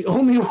most is the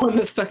only one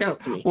that stuck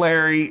out to me.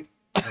 Larry.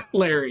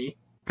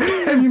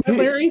 Have you met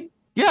Larry?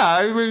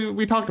 Yeah,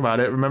 we talked about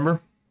it. Remember?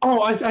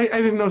 Oh, I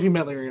didn't know if you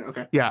met Larry.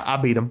 Okay. Yeah, I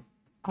beat him.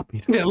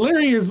 Yeah,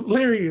 Larry is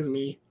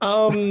me.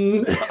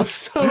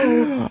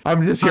 So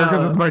I'm just here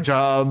because it's my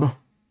job.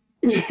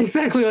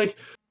 Exactly. Like,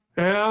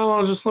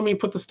 well, just let me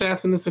put the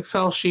stats in this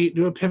Excel sheet,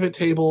 do a pivot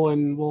table,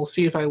 and we'll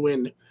see if I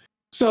win.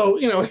 So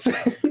it's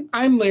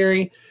I'm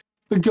Larry,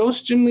 the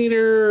ghost gym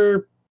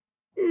leader.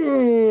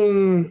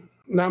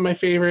 Not my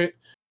favorite.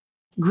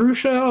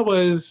 Grusha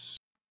was.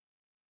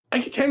 I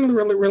could kind of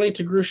relate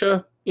to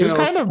Grusha. He was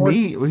kind of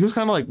mean. He was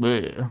kind of like,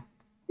 bleh.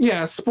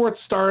 Yeah,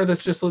 sports star that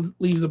just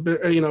leaves a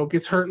bit,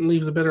 gets hurt and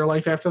leaves a bitter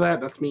life after that.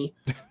 That's me.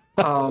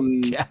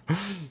 Yeah.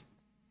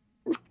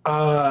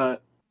 The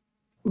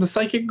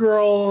psychic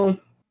girl,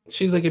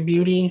 she's like a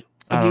beauty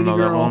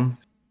girl.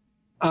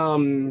 That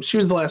one. She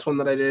was the last one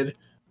that I did.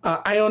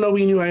 Iono,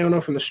 we knew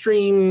Iono from the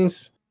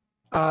streams.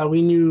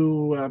 We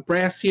knew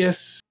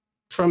Brassius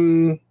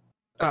from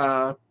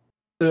the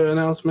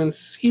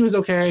announcements. He was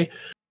okay.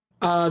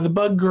 The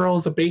bug girl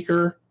is a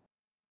baker.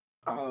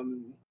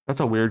 That's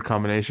a weird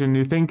combination.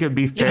 You think it'd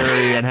be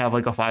fairy and have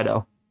like a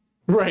Fido.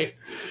 Right.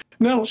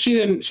 No, she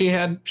didn't. She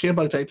had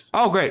bug types.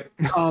 Oh, great.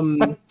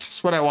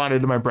 Just what I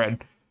wanted in my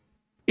bread.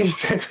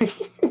 Exactly.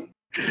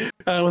 With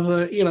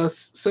a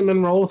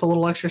cinnamon roll with a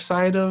little extra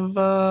side of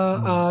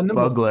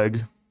bug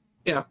leg.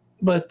 Yeah,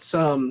 but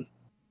none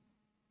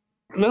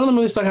of them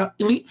really stuck out.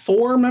 Elite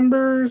Four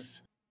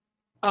members.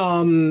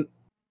 I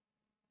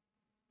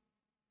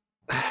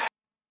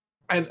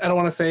don't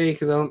want to say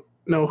because I don't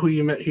know who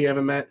you met, who you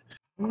haven't met.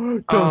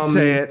 Don't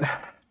say it.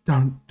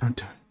 Don't do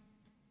it.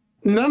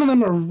 None of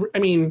them are. I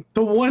mean,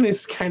 the one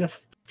is kind of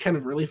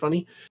really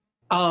funny.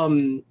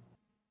 Kind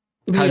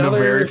of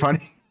very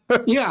funny.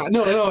 Yeah,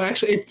 no,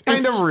 actually, it's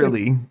kind of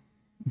really.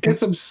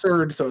 It's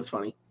absurd, so it's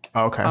funny.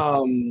 Okay.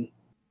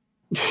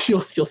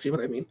 You'll see what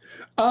I mean.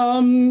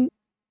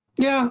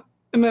 Yeah,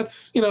 and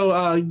that's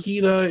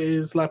Gita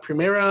is La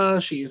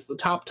Primera. She's the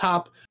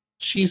top.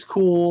 She's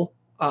cool.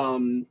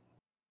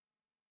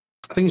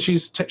 I think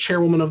she's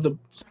chairwoman of the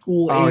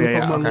school. Oh,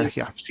 yeah. Okay,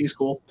 yeah. She's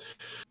cool.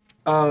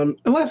 And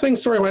last thing,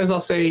 story-wise,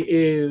 I'll say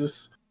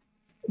is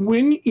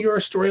when your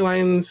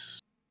storylines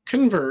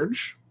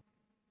converge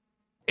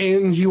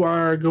and you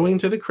are going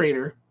to the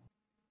crater,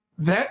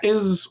 that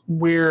is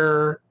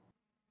where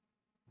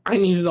I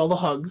needed all the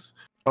hugs.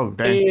 Oh,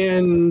 dang.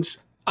 And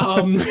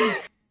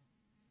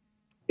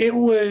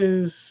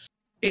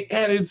it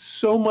added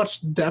so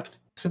much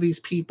depth to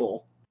these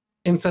people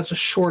in such a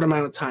short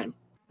amount of time.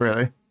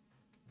 Really?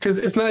 Because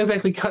it's not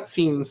exactly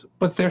cutscenes,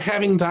 but they're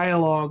having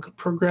dialogue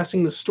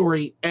progressing the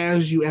story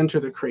as you enter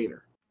the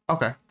crater.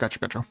 Okay,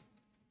 gotcha.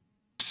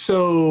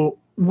 So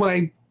what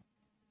I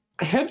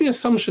had the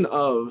assumption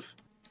of,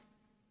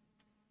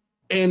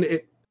 and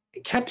it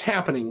kept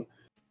happening,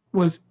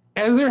 was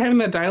as they're having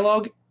that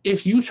dialogue,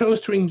 if you chose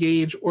to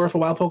engage or if a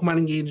wild Pokemon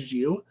engaged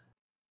you,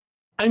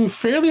 I'm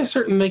fairly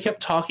certain they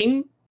kept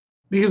talking,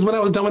 because when I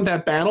was done with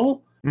that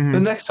battle, the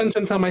next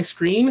sentence on my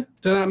screen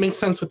did not make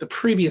sense with the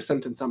previous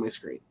sentence on my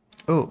screen.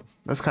 Oh,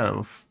 that's kind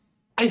of...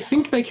 I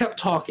think they kept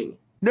talking.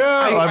 No,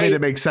 I mean,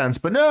 it makes sense,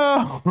 but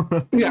no.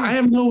 Yeah, I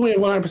have no way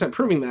of 100%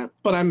 proving that,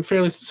 but I'm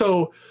fairly...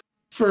 So,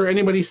 for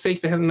anybody's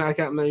sake that has not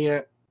gotten there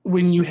yet,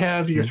 when you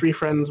have your 3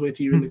 friends with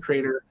you in the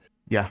crater,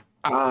 yeah,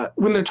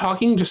 when they're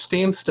talking, just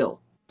stand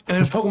still. And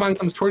if Pokemon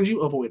comes towards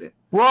you, avoid it.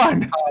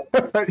 Run!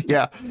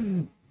 Yeah.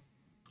 And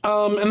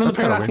then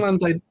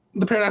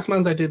the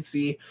Paradoxmons I did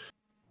see,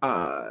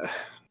 I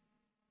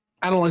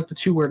don't like the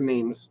 2-word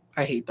names.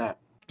 I hate that.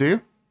 Do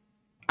you?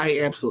 I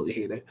absolutely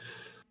hate it.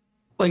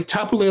 Like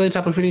Tapu Lele,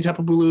 Tapu Fini,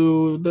 Tapu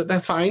Bulu,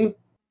 that's fine.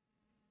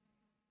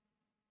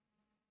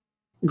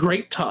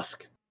 Great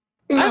Tusk.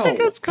 No. I think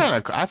it's kind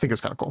of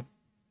cool.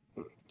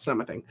 It's not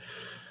my thing.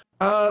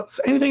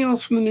 So anything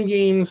else from the new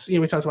games? We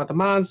talked about the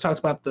mods, talked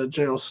about the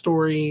general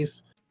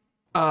stories.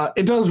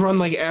 It does run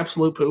like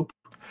absolute poop.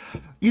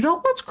 You know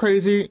what's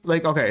crazy?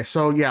 Like, okay,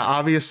 so yeah,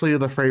 obviously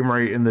the frame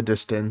rate in the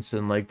distance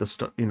and like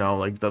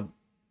like the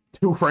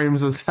 2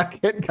 frames a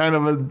second kind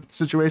of a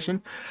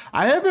situation.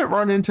 I haven't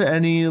run into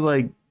any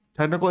like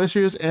technical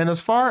issues, and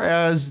as far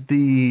as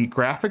the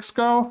graphics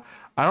go,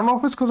 I don't know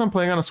if it's because I'm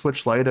playing on a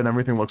Switch Lite and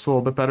everything looks a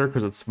little bit better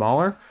because it's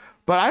smaller,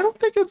 but I don't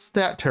think it's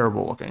that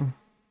terrible looking.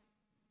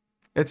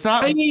 It's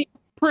not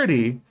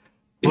pretty,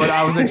 but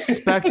I was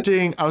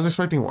expecting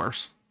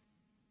worse.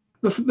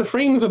 The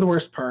frames are the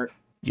worst part.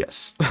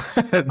 Yes,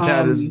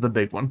 that is the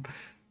big one.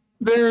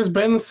 There's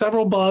been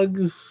several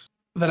bugs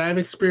that I've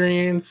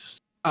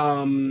experienced.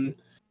 For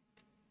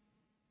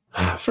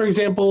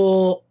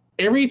example,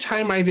 every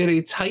time I did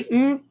a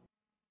Titan,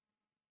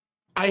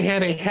 I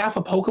had a half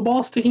a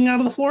Pokeball sticking out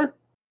of the floor.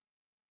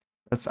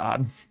 That's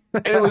odd.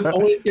 And it was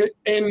always,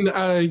 and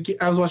I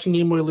was watching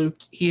Game Boy Luke.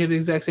 He had the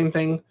exact same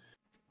thing.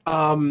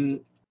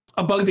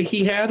 A bug that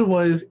he had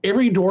was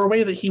every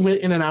doorway that he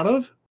went in and out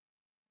of,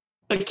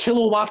 a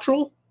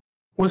Kilowattrel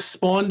was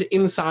spawned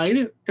inside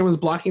and was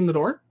blocking the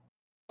door.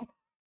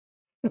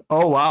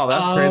 Oh wow,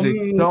 that's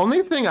crazy. The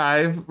only thing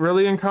I've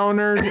really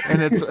encountered,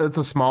 and it's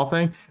a small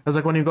thing, is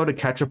like when you go to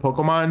catch a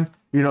Pokemon,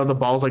 the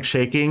ball's like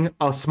shaking.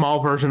 A small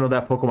version of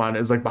that Pokemon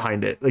is like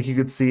behind it. Like you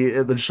could see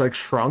it just like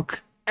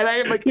shrunk. And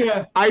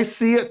I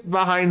see it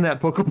behind that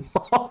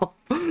Pokeball.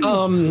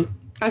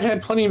 I've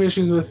had plenty of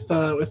issues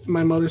with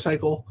my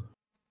motorcycle.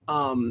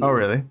 Oh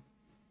really?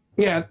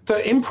 Yeah,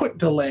 the input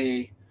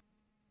delay.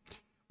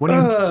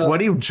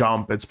 When you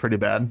jump, it's pretty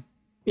bad.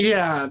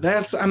 Yeah,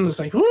 I'm just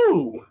like,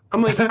 woo.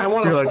 I'm like, I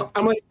want to.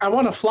 I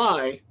want to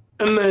fly,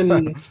 and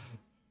then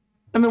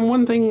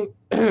one thing.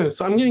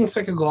 So I'm getting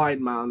sick of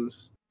glide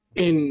mounts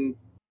in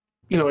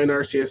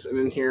Arceus, and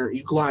in here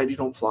you glide, you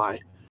don't fly.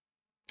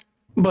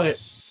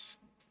 But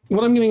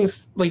what I'm getting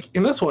like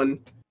in this one,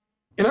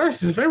 in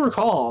Arceus, if I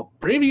recall,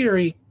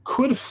 Braviary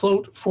could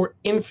float for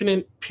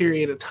infinite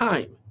period of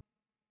time.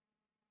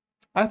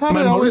 I thought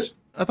it always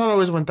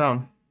went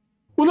down.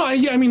 Well, no,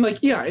 I mean,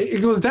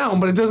 it goes down,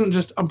 but it doesn't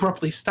just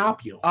abruptly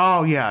stop you.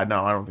 Oh, yeah,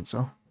 no, I don't think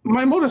so.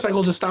 My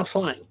motorcycle just stops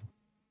flying.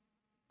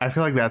 I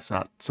feel like that's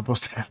not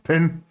supposed to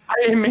happen.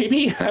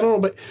 Maybe, I don't know,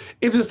 but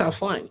it just stops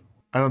flying.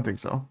 I don't think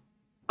so.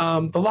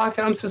 The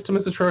lock-on system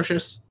is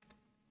atrocious.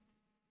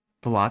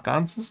 The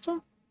lock-on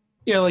system?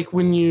 Yeah, like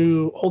when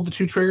you hold the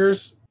 2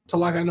 triggers to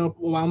lock on a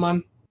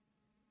Wildmon.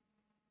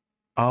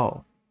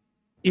 Oh.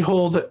 You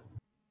hold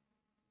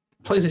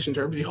PlayStation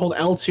terms. You hold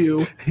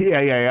L2.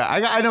 Yeah.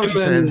 I know what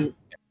you're saying.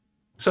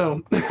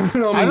 So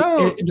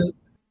it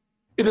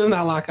does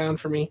not lock on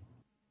for me.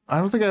 I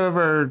don't think I've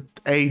ever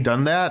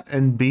done that,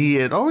 and B,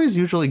 it always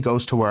usually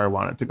goes to where I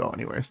want it to go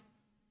anyways.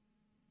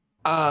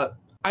 I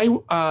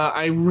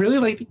really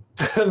like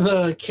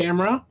the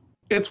camera.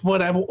 It's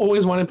what I've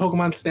always wanted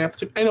Pokemon Snap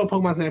to. I know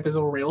Pokemon Snap is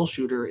a rail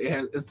shooter.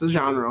 It's a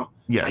genre.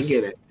 Yes, I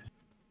get it.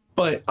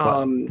 But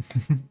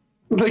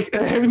like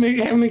having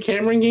the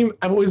camera in game,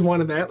 I've always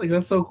wanted that. Like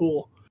that's so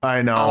cool.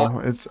 I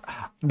know.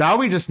 Now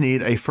we just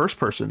need a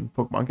first-person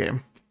Pokemon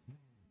game.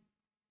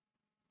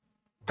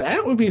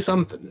 That would be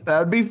something.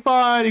 That'd be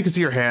fun. You could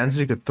see your hands.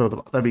 You could throw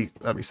them.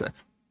 That'd be sick.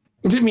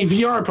 Give me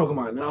VR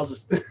Pokemon, and I'll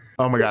just.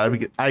 Oh my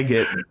god! I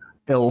get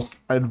ill.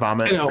 I'd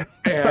vomit. I know.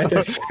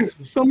 Yeah,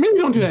 so maybe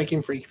don't do that,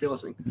 Game Freak, if you're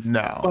listening.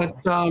 No.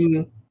 But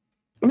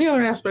any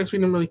other aspects we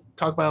didn't really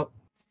talk about?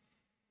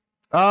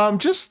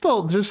 Just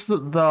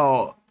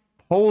the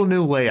whole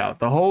new layout,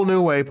 the whole new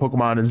way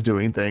Pokemon is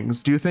doing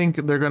things. Do you think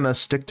they're gonna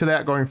stick to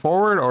that going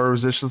forward, or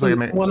is this just like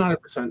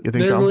 100%? You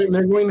think so?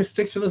 They're going to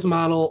stick to this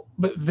model,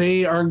 but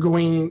they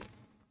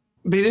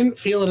didn't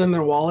feel it in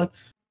their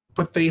wallets,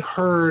 but they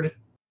heard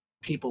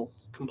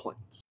people's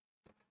complaints.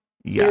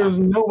 Yeah. There's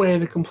no way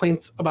the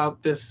complaints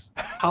about this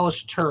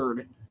polished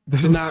turd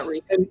did not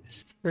read. And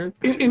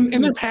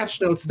in their patch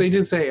notes, they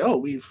did say, "Oh,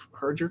 we've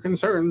heard your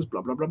concerns."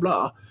 Blah blah blah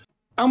blah.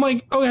 I'm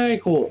like, okay,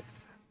 cool.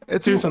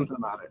 Do something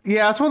about it.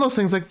 Yeah, it's one of those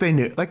things like they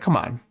knew. Like, come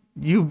on,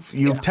 you've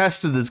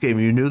tested this game.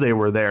 You knew they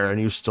were there,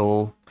 and you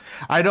still.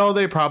 I know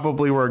they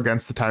probably were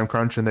against the time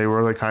crunch, and they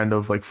were like kind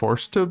of like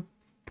forced to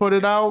put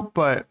it out.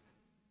 But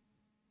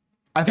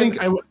I think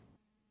go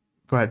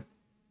ahead.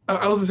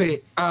 I was gonna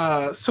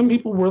say, some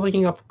people were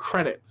looking up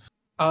credits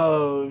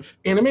of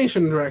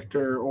animation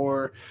director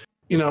or,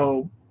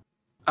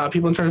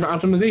 people in charge of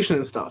optimization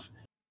and stuff.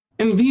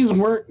 And these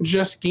weren't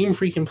just Game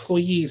Freak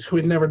employees who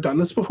had never done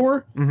this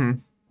before. Mm-hmm.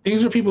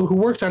 These are people who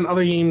worked on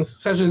other games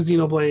such as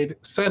Xenoblade,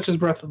 such as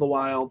Breath of the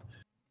Wild.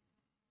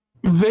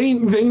 They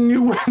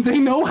know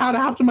how to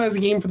optimize a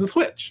game for the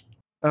Switch.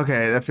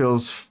 Okay, that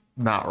feels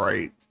not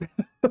right.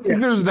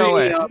 There's no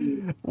way.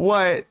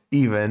 What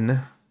even?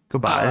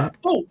 Goodbye.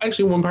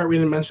 Actually, one part we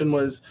didn't mention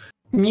was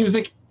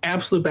music,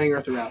 absolute banger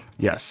throughout.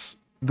 Yes,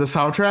 the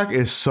soundtrack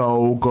is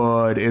so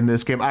good in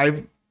this game.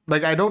 I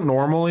don't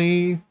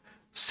normally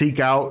seek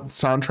out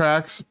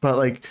soundtracks, but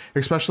like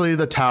especially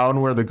the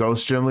town where the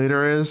ghost gym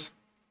leader is,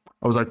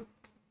 I was like,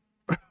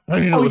 I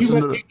need to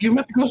listen you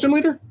met the Ghost Gym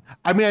leader?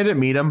 I mean, I didn't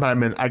meet him,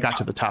 but I got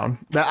to the town.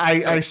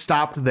 I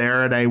stopped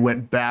there and I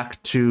went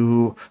back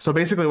to. So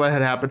basically, what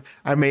had happened,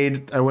 I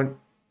went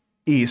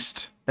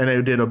east and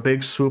I did a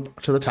big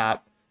swoop to the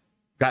top,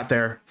 got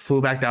there,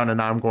 flew back down, and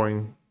now I'm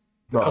going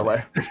the other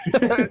way.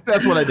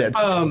 That's what I did.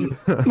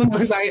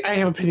 Because I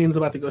have opinions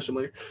about the Ghost Gym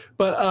leader,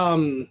 but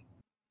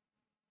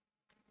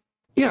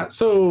yeah.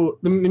 So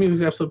the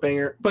music's an absolute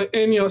banger. But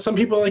some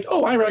people are like,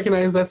 oh, I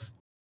recognize that's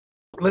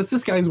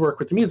this guy's work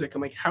with the music.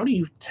 I'm like, how do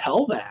you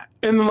tell that?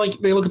 And then like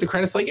they look at the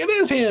credits, like it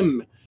is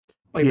him.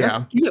 Like,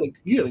 yeah, you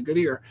got a good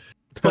ear.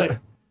 But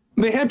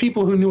they had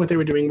people who knew what they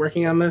were doing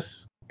working on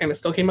this, and it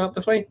still came out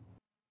this way.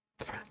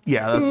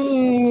 Yeah,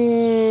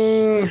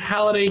 that's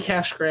holiday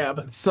cash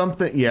grab.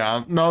 Something.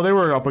 Yeah, no, they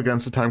were up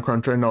against a time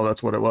crunch. I know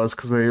that's what it was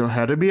because they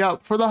had to be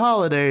out for the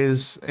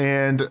holidays,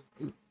 and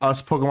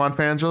us Pokemon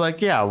fans are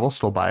like, yeah, we'll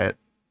still buy it.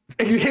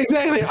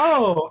 Exactly.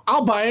 Oh,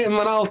 I'll buy it, and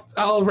then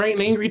I'll write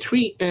an angry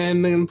tweet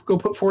and then go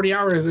put 40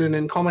 hours in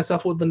and call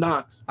myself with the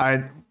Knox.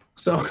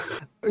 So,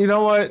 you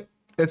know what?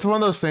 It's one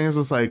of those things.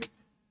 It's like,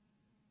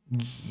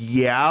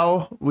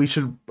 yeah, we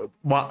should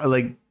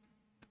like.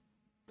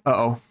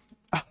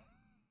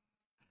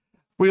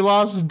 We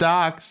lost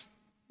Docs.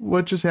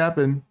 What just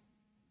happened?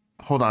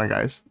 Hold on,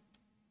 guys.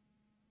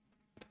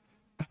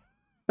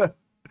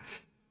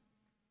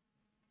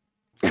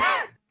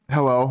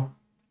 Hello.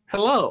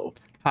 Hello.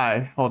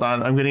 Hi, hold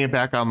on. I'm getting it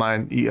back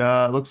online.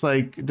 Looks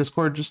like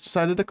Discord just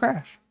decided to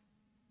crash.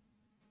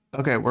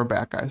 Okay, we're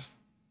back, guys.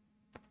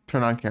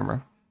 Turn on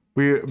camera.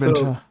 We've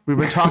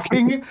been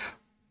talking.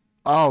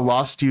 Oh,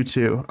 lost you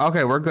too.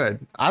 Okay, we're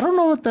good. I don't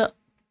know what that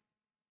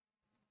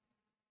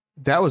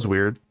was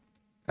weird.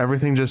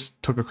 Everything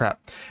just took a crap.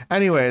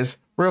 Anyways,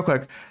 real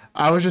quick,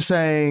 I was just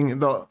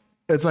saying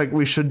it's like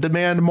we should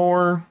demand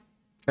more,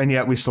 and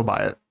yet we still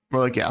buy it.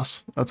 We're like,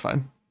 yes, that's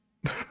fine.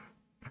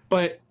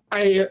 But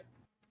 8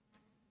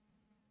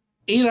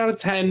 out of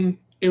 10.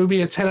 It would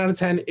be a 10 out of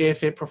 10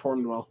 if it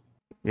performed well.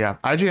 Yeah,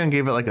 IGN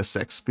gave it like a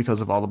 6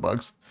 because of all the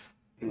bugs.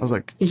 I was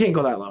like, you can't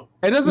go that low.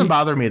 It doesn't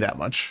bother me that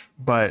much,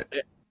 but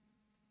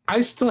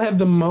I still had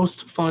the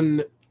most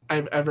fun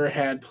I've ever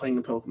had playing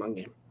a Pokemon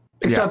game,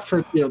 except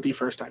for the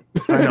first time.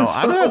 I know.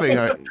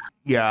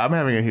 I'm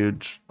having a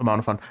huge amount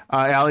of fun.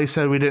 Allie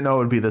said we didn't know it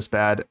would be this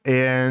bad,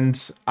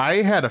 and I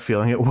had a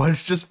feeling it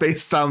was just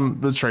based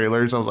on the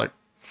trailers. I was like,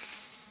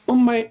 well,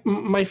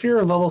 my fear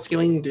of level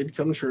scaling did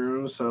come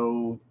true.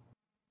 So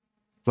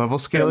level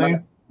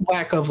scaling,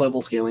 lack of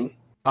level scaling.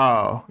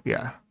 Oh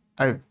yeah,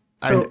 I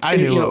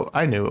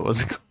knew it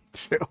wasn't going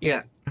to.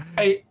 Yeah,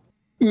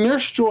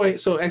 Nurse Joy.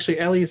 So actually,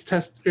 Ellie's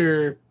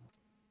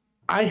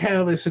I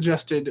have a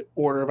suggested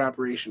order of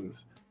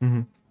operations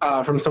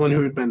from someone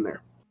who had been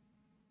there.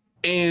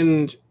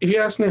 And if you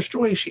ask Nurse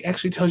Joy, she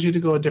actually tells you to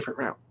go a different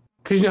route.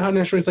 Because you know how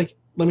Nurse Joy's like,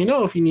 let me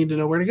know if you need to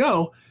know where to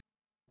go.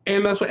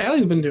 And that's what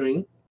Allie's been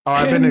doing. Oh,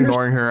 I've been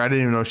ignoring her. I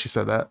didn't even know she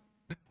said that.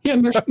 Yeah,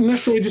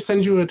 Nurse Joy just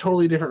sends you a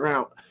totally different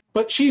route.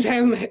 But she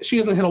hasn't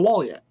hit a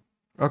wall yet.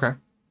 Okay.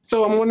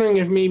 So I'm wondering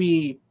if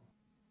maybe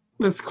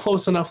that's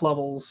close enough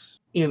levels,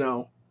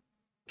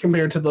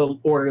 compared to the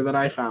order that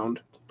I found.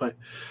 But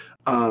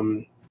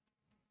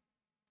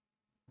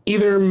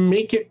either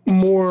make it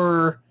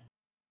more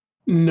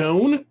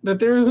known that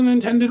there is an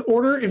intended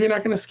order if you're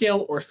not going to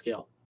scale or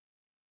scale.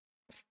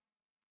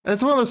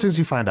 It's one of those things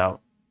you find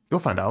out. You'll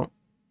find out.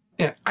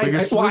 Yeah,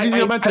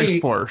 you're meant to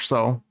explore.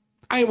 So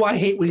I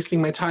hate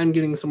wasting my time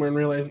getting somewhere and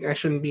realizing I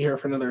shouldn't be here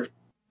for another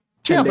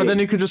 10 days. But then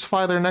you could just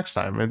fly there next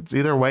time. It's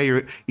either way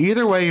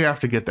you have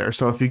to get there.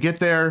 So if you get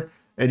there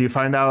and you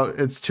find out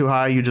it's too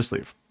high, you just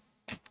leave.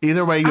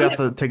 Either way, you have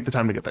to take the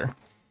time to get there.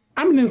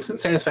 I'm an instant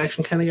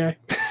satisfaction kind of guy.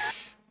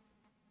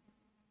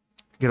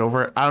 Get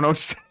over it. I don't know what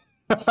to say.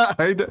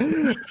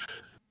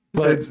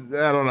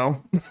 I don't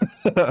know.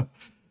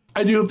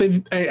 I do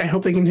hope I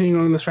hope they continue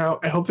on this route.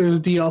 I hope there's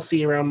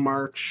DLC around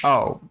March.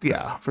 Oh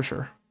yeah, for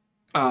sure.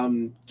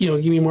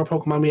 Give me more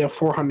Pokemon. We have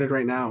 400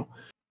 right now.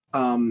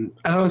 I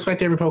don't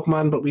expect every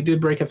Pokemon, but we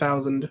did break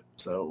 1,000.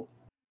 So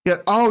yeah.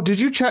 Oh, did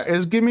you check?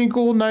 Is Gimme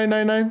Gold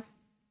 999?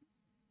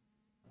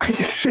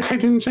 I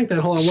didn't check that.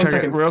 Hold on one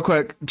second. Real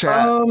quick,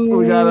 chat.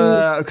 We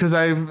gotta because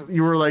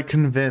you were like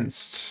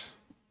convinced.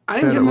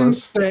 I'm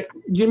convinced that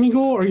Gimme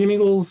Gold or Gimme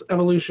Gold's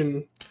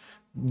evolution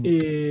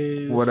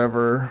is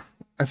whatever.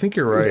 I think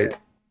you're right.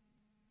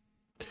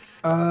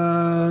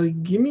 Yeah.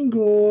 Gimme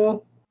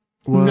Gold.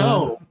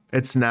 No,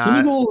 it's not.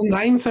 Gimme Gold is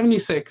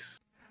 976.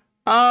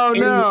 Oh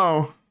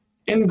no.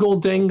 And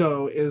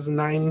Goldango is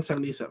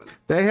 977.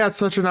 They had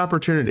such an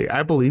opportunity.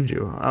 I believed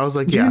you. I was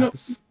like, do you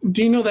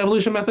know the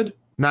evolution method?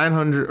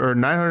 900 or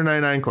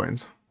 999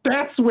 coins.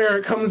 That's where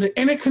it comes in,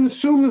 and it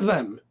consumes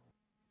them.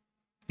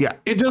 Yeah.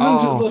 It doesn't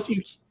just let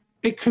you.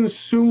 It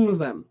consumes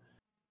them.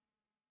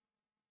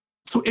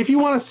 So if you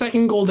want a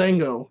second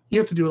Goldango, you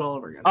have to do it all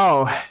over again.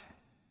 Oh,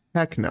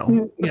 heck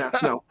no. Yeah,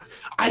 no.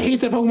 I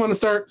hate that Pokemon to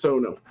start, so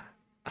no.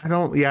 I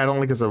don't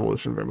like its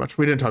evolution very much.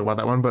 We didn't talk about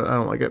that one, but I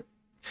don't like it.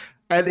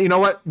 And you know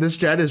what? This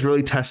Jet is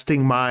really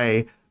testing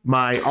my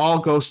all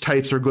ghost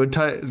types are good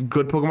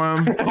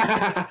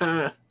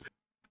Pokemon.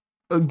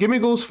 Gimme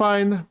Gold's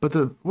fine, but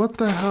what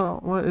the hell?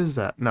 What is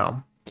that?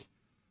 No,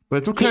 but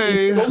it's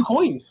okay. It's gold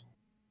coins.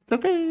 It's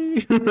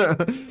okay.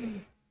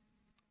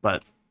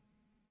 But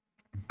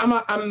I'm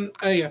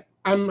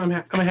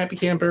a happy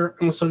camper.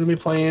 I'm still gonna be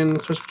playing.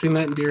 Switch between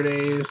that and Deer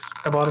Days.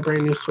 I bought a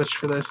brand new Switch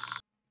for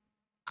this.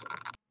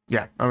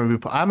 yeah,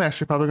 I'm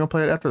actually probably gonna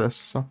play it after this.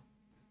 So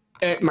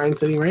Mine's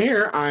sitting right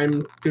here.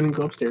 I'm gonna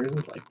go upstairs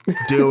and play.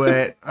 do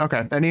it.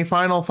 Okay. Any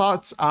final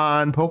thoughts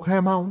on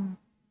Pokemon?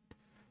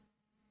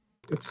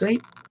 It's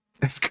great.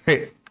 It's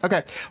great.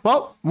 Okay.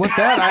 Well, with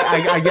that,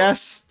 I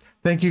guess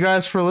thank you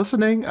guys for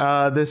listening.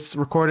 This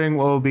recording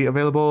will be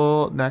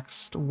available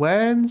next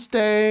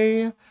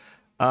Wednesday.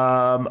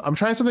 I'm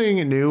trying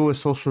something new with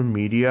social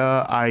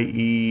media,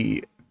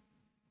 i.e.,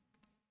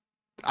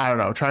 I don't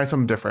know, trying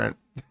something different.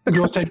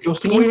 Ghost type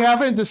ghosting.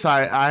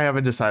 I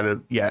haven't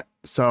decided yet.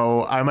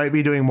 So I might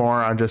be doing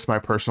more on just my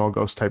personal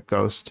ghost type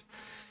ghost.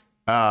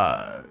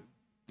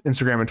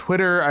 Instagram and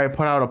Twitter. I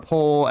put out a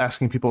poll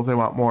asking people if they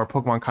want more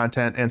Pokemon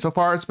content, and so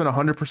far it's been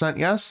 100%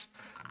 yes.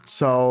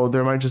 So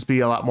there might just be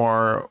a lot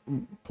more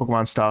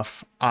Pokemon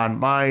stuff on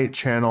my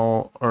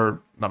channel,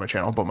 or not my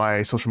channel, but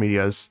my social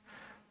medias,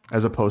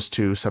 as opposed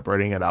to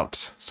separating it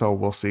out. So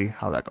we'll see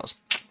how that goes.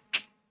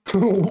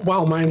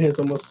 Wow, mine has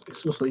almost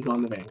exclusively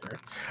gone to Vanguard.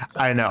 So.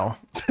 I know.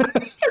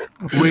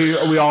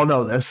 we all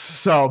know this.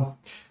 So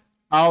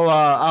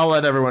I'll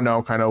let everyone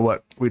know kind of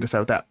what we decide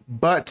with that.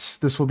 But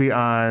this will be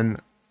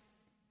on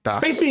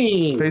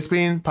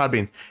Facebean,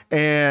 Podbean,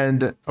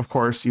 and of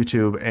course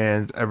YouTube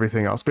and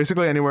everything else.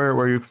 Basically anywhere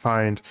where you can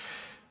find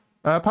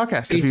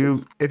podcasts.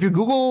 If you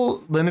Google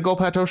the Indigo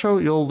Plateau Show,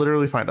 you'll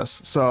literally find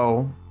us.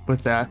 So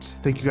with that,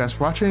 thank you guys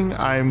for watching.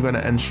 I'm going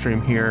to end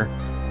stream here.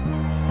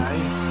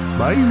 Bye.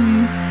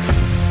 Bye.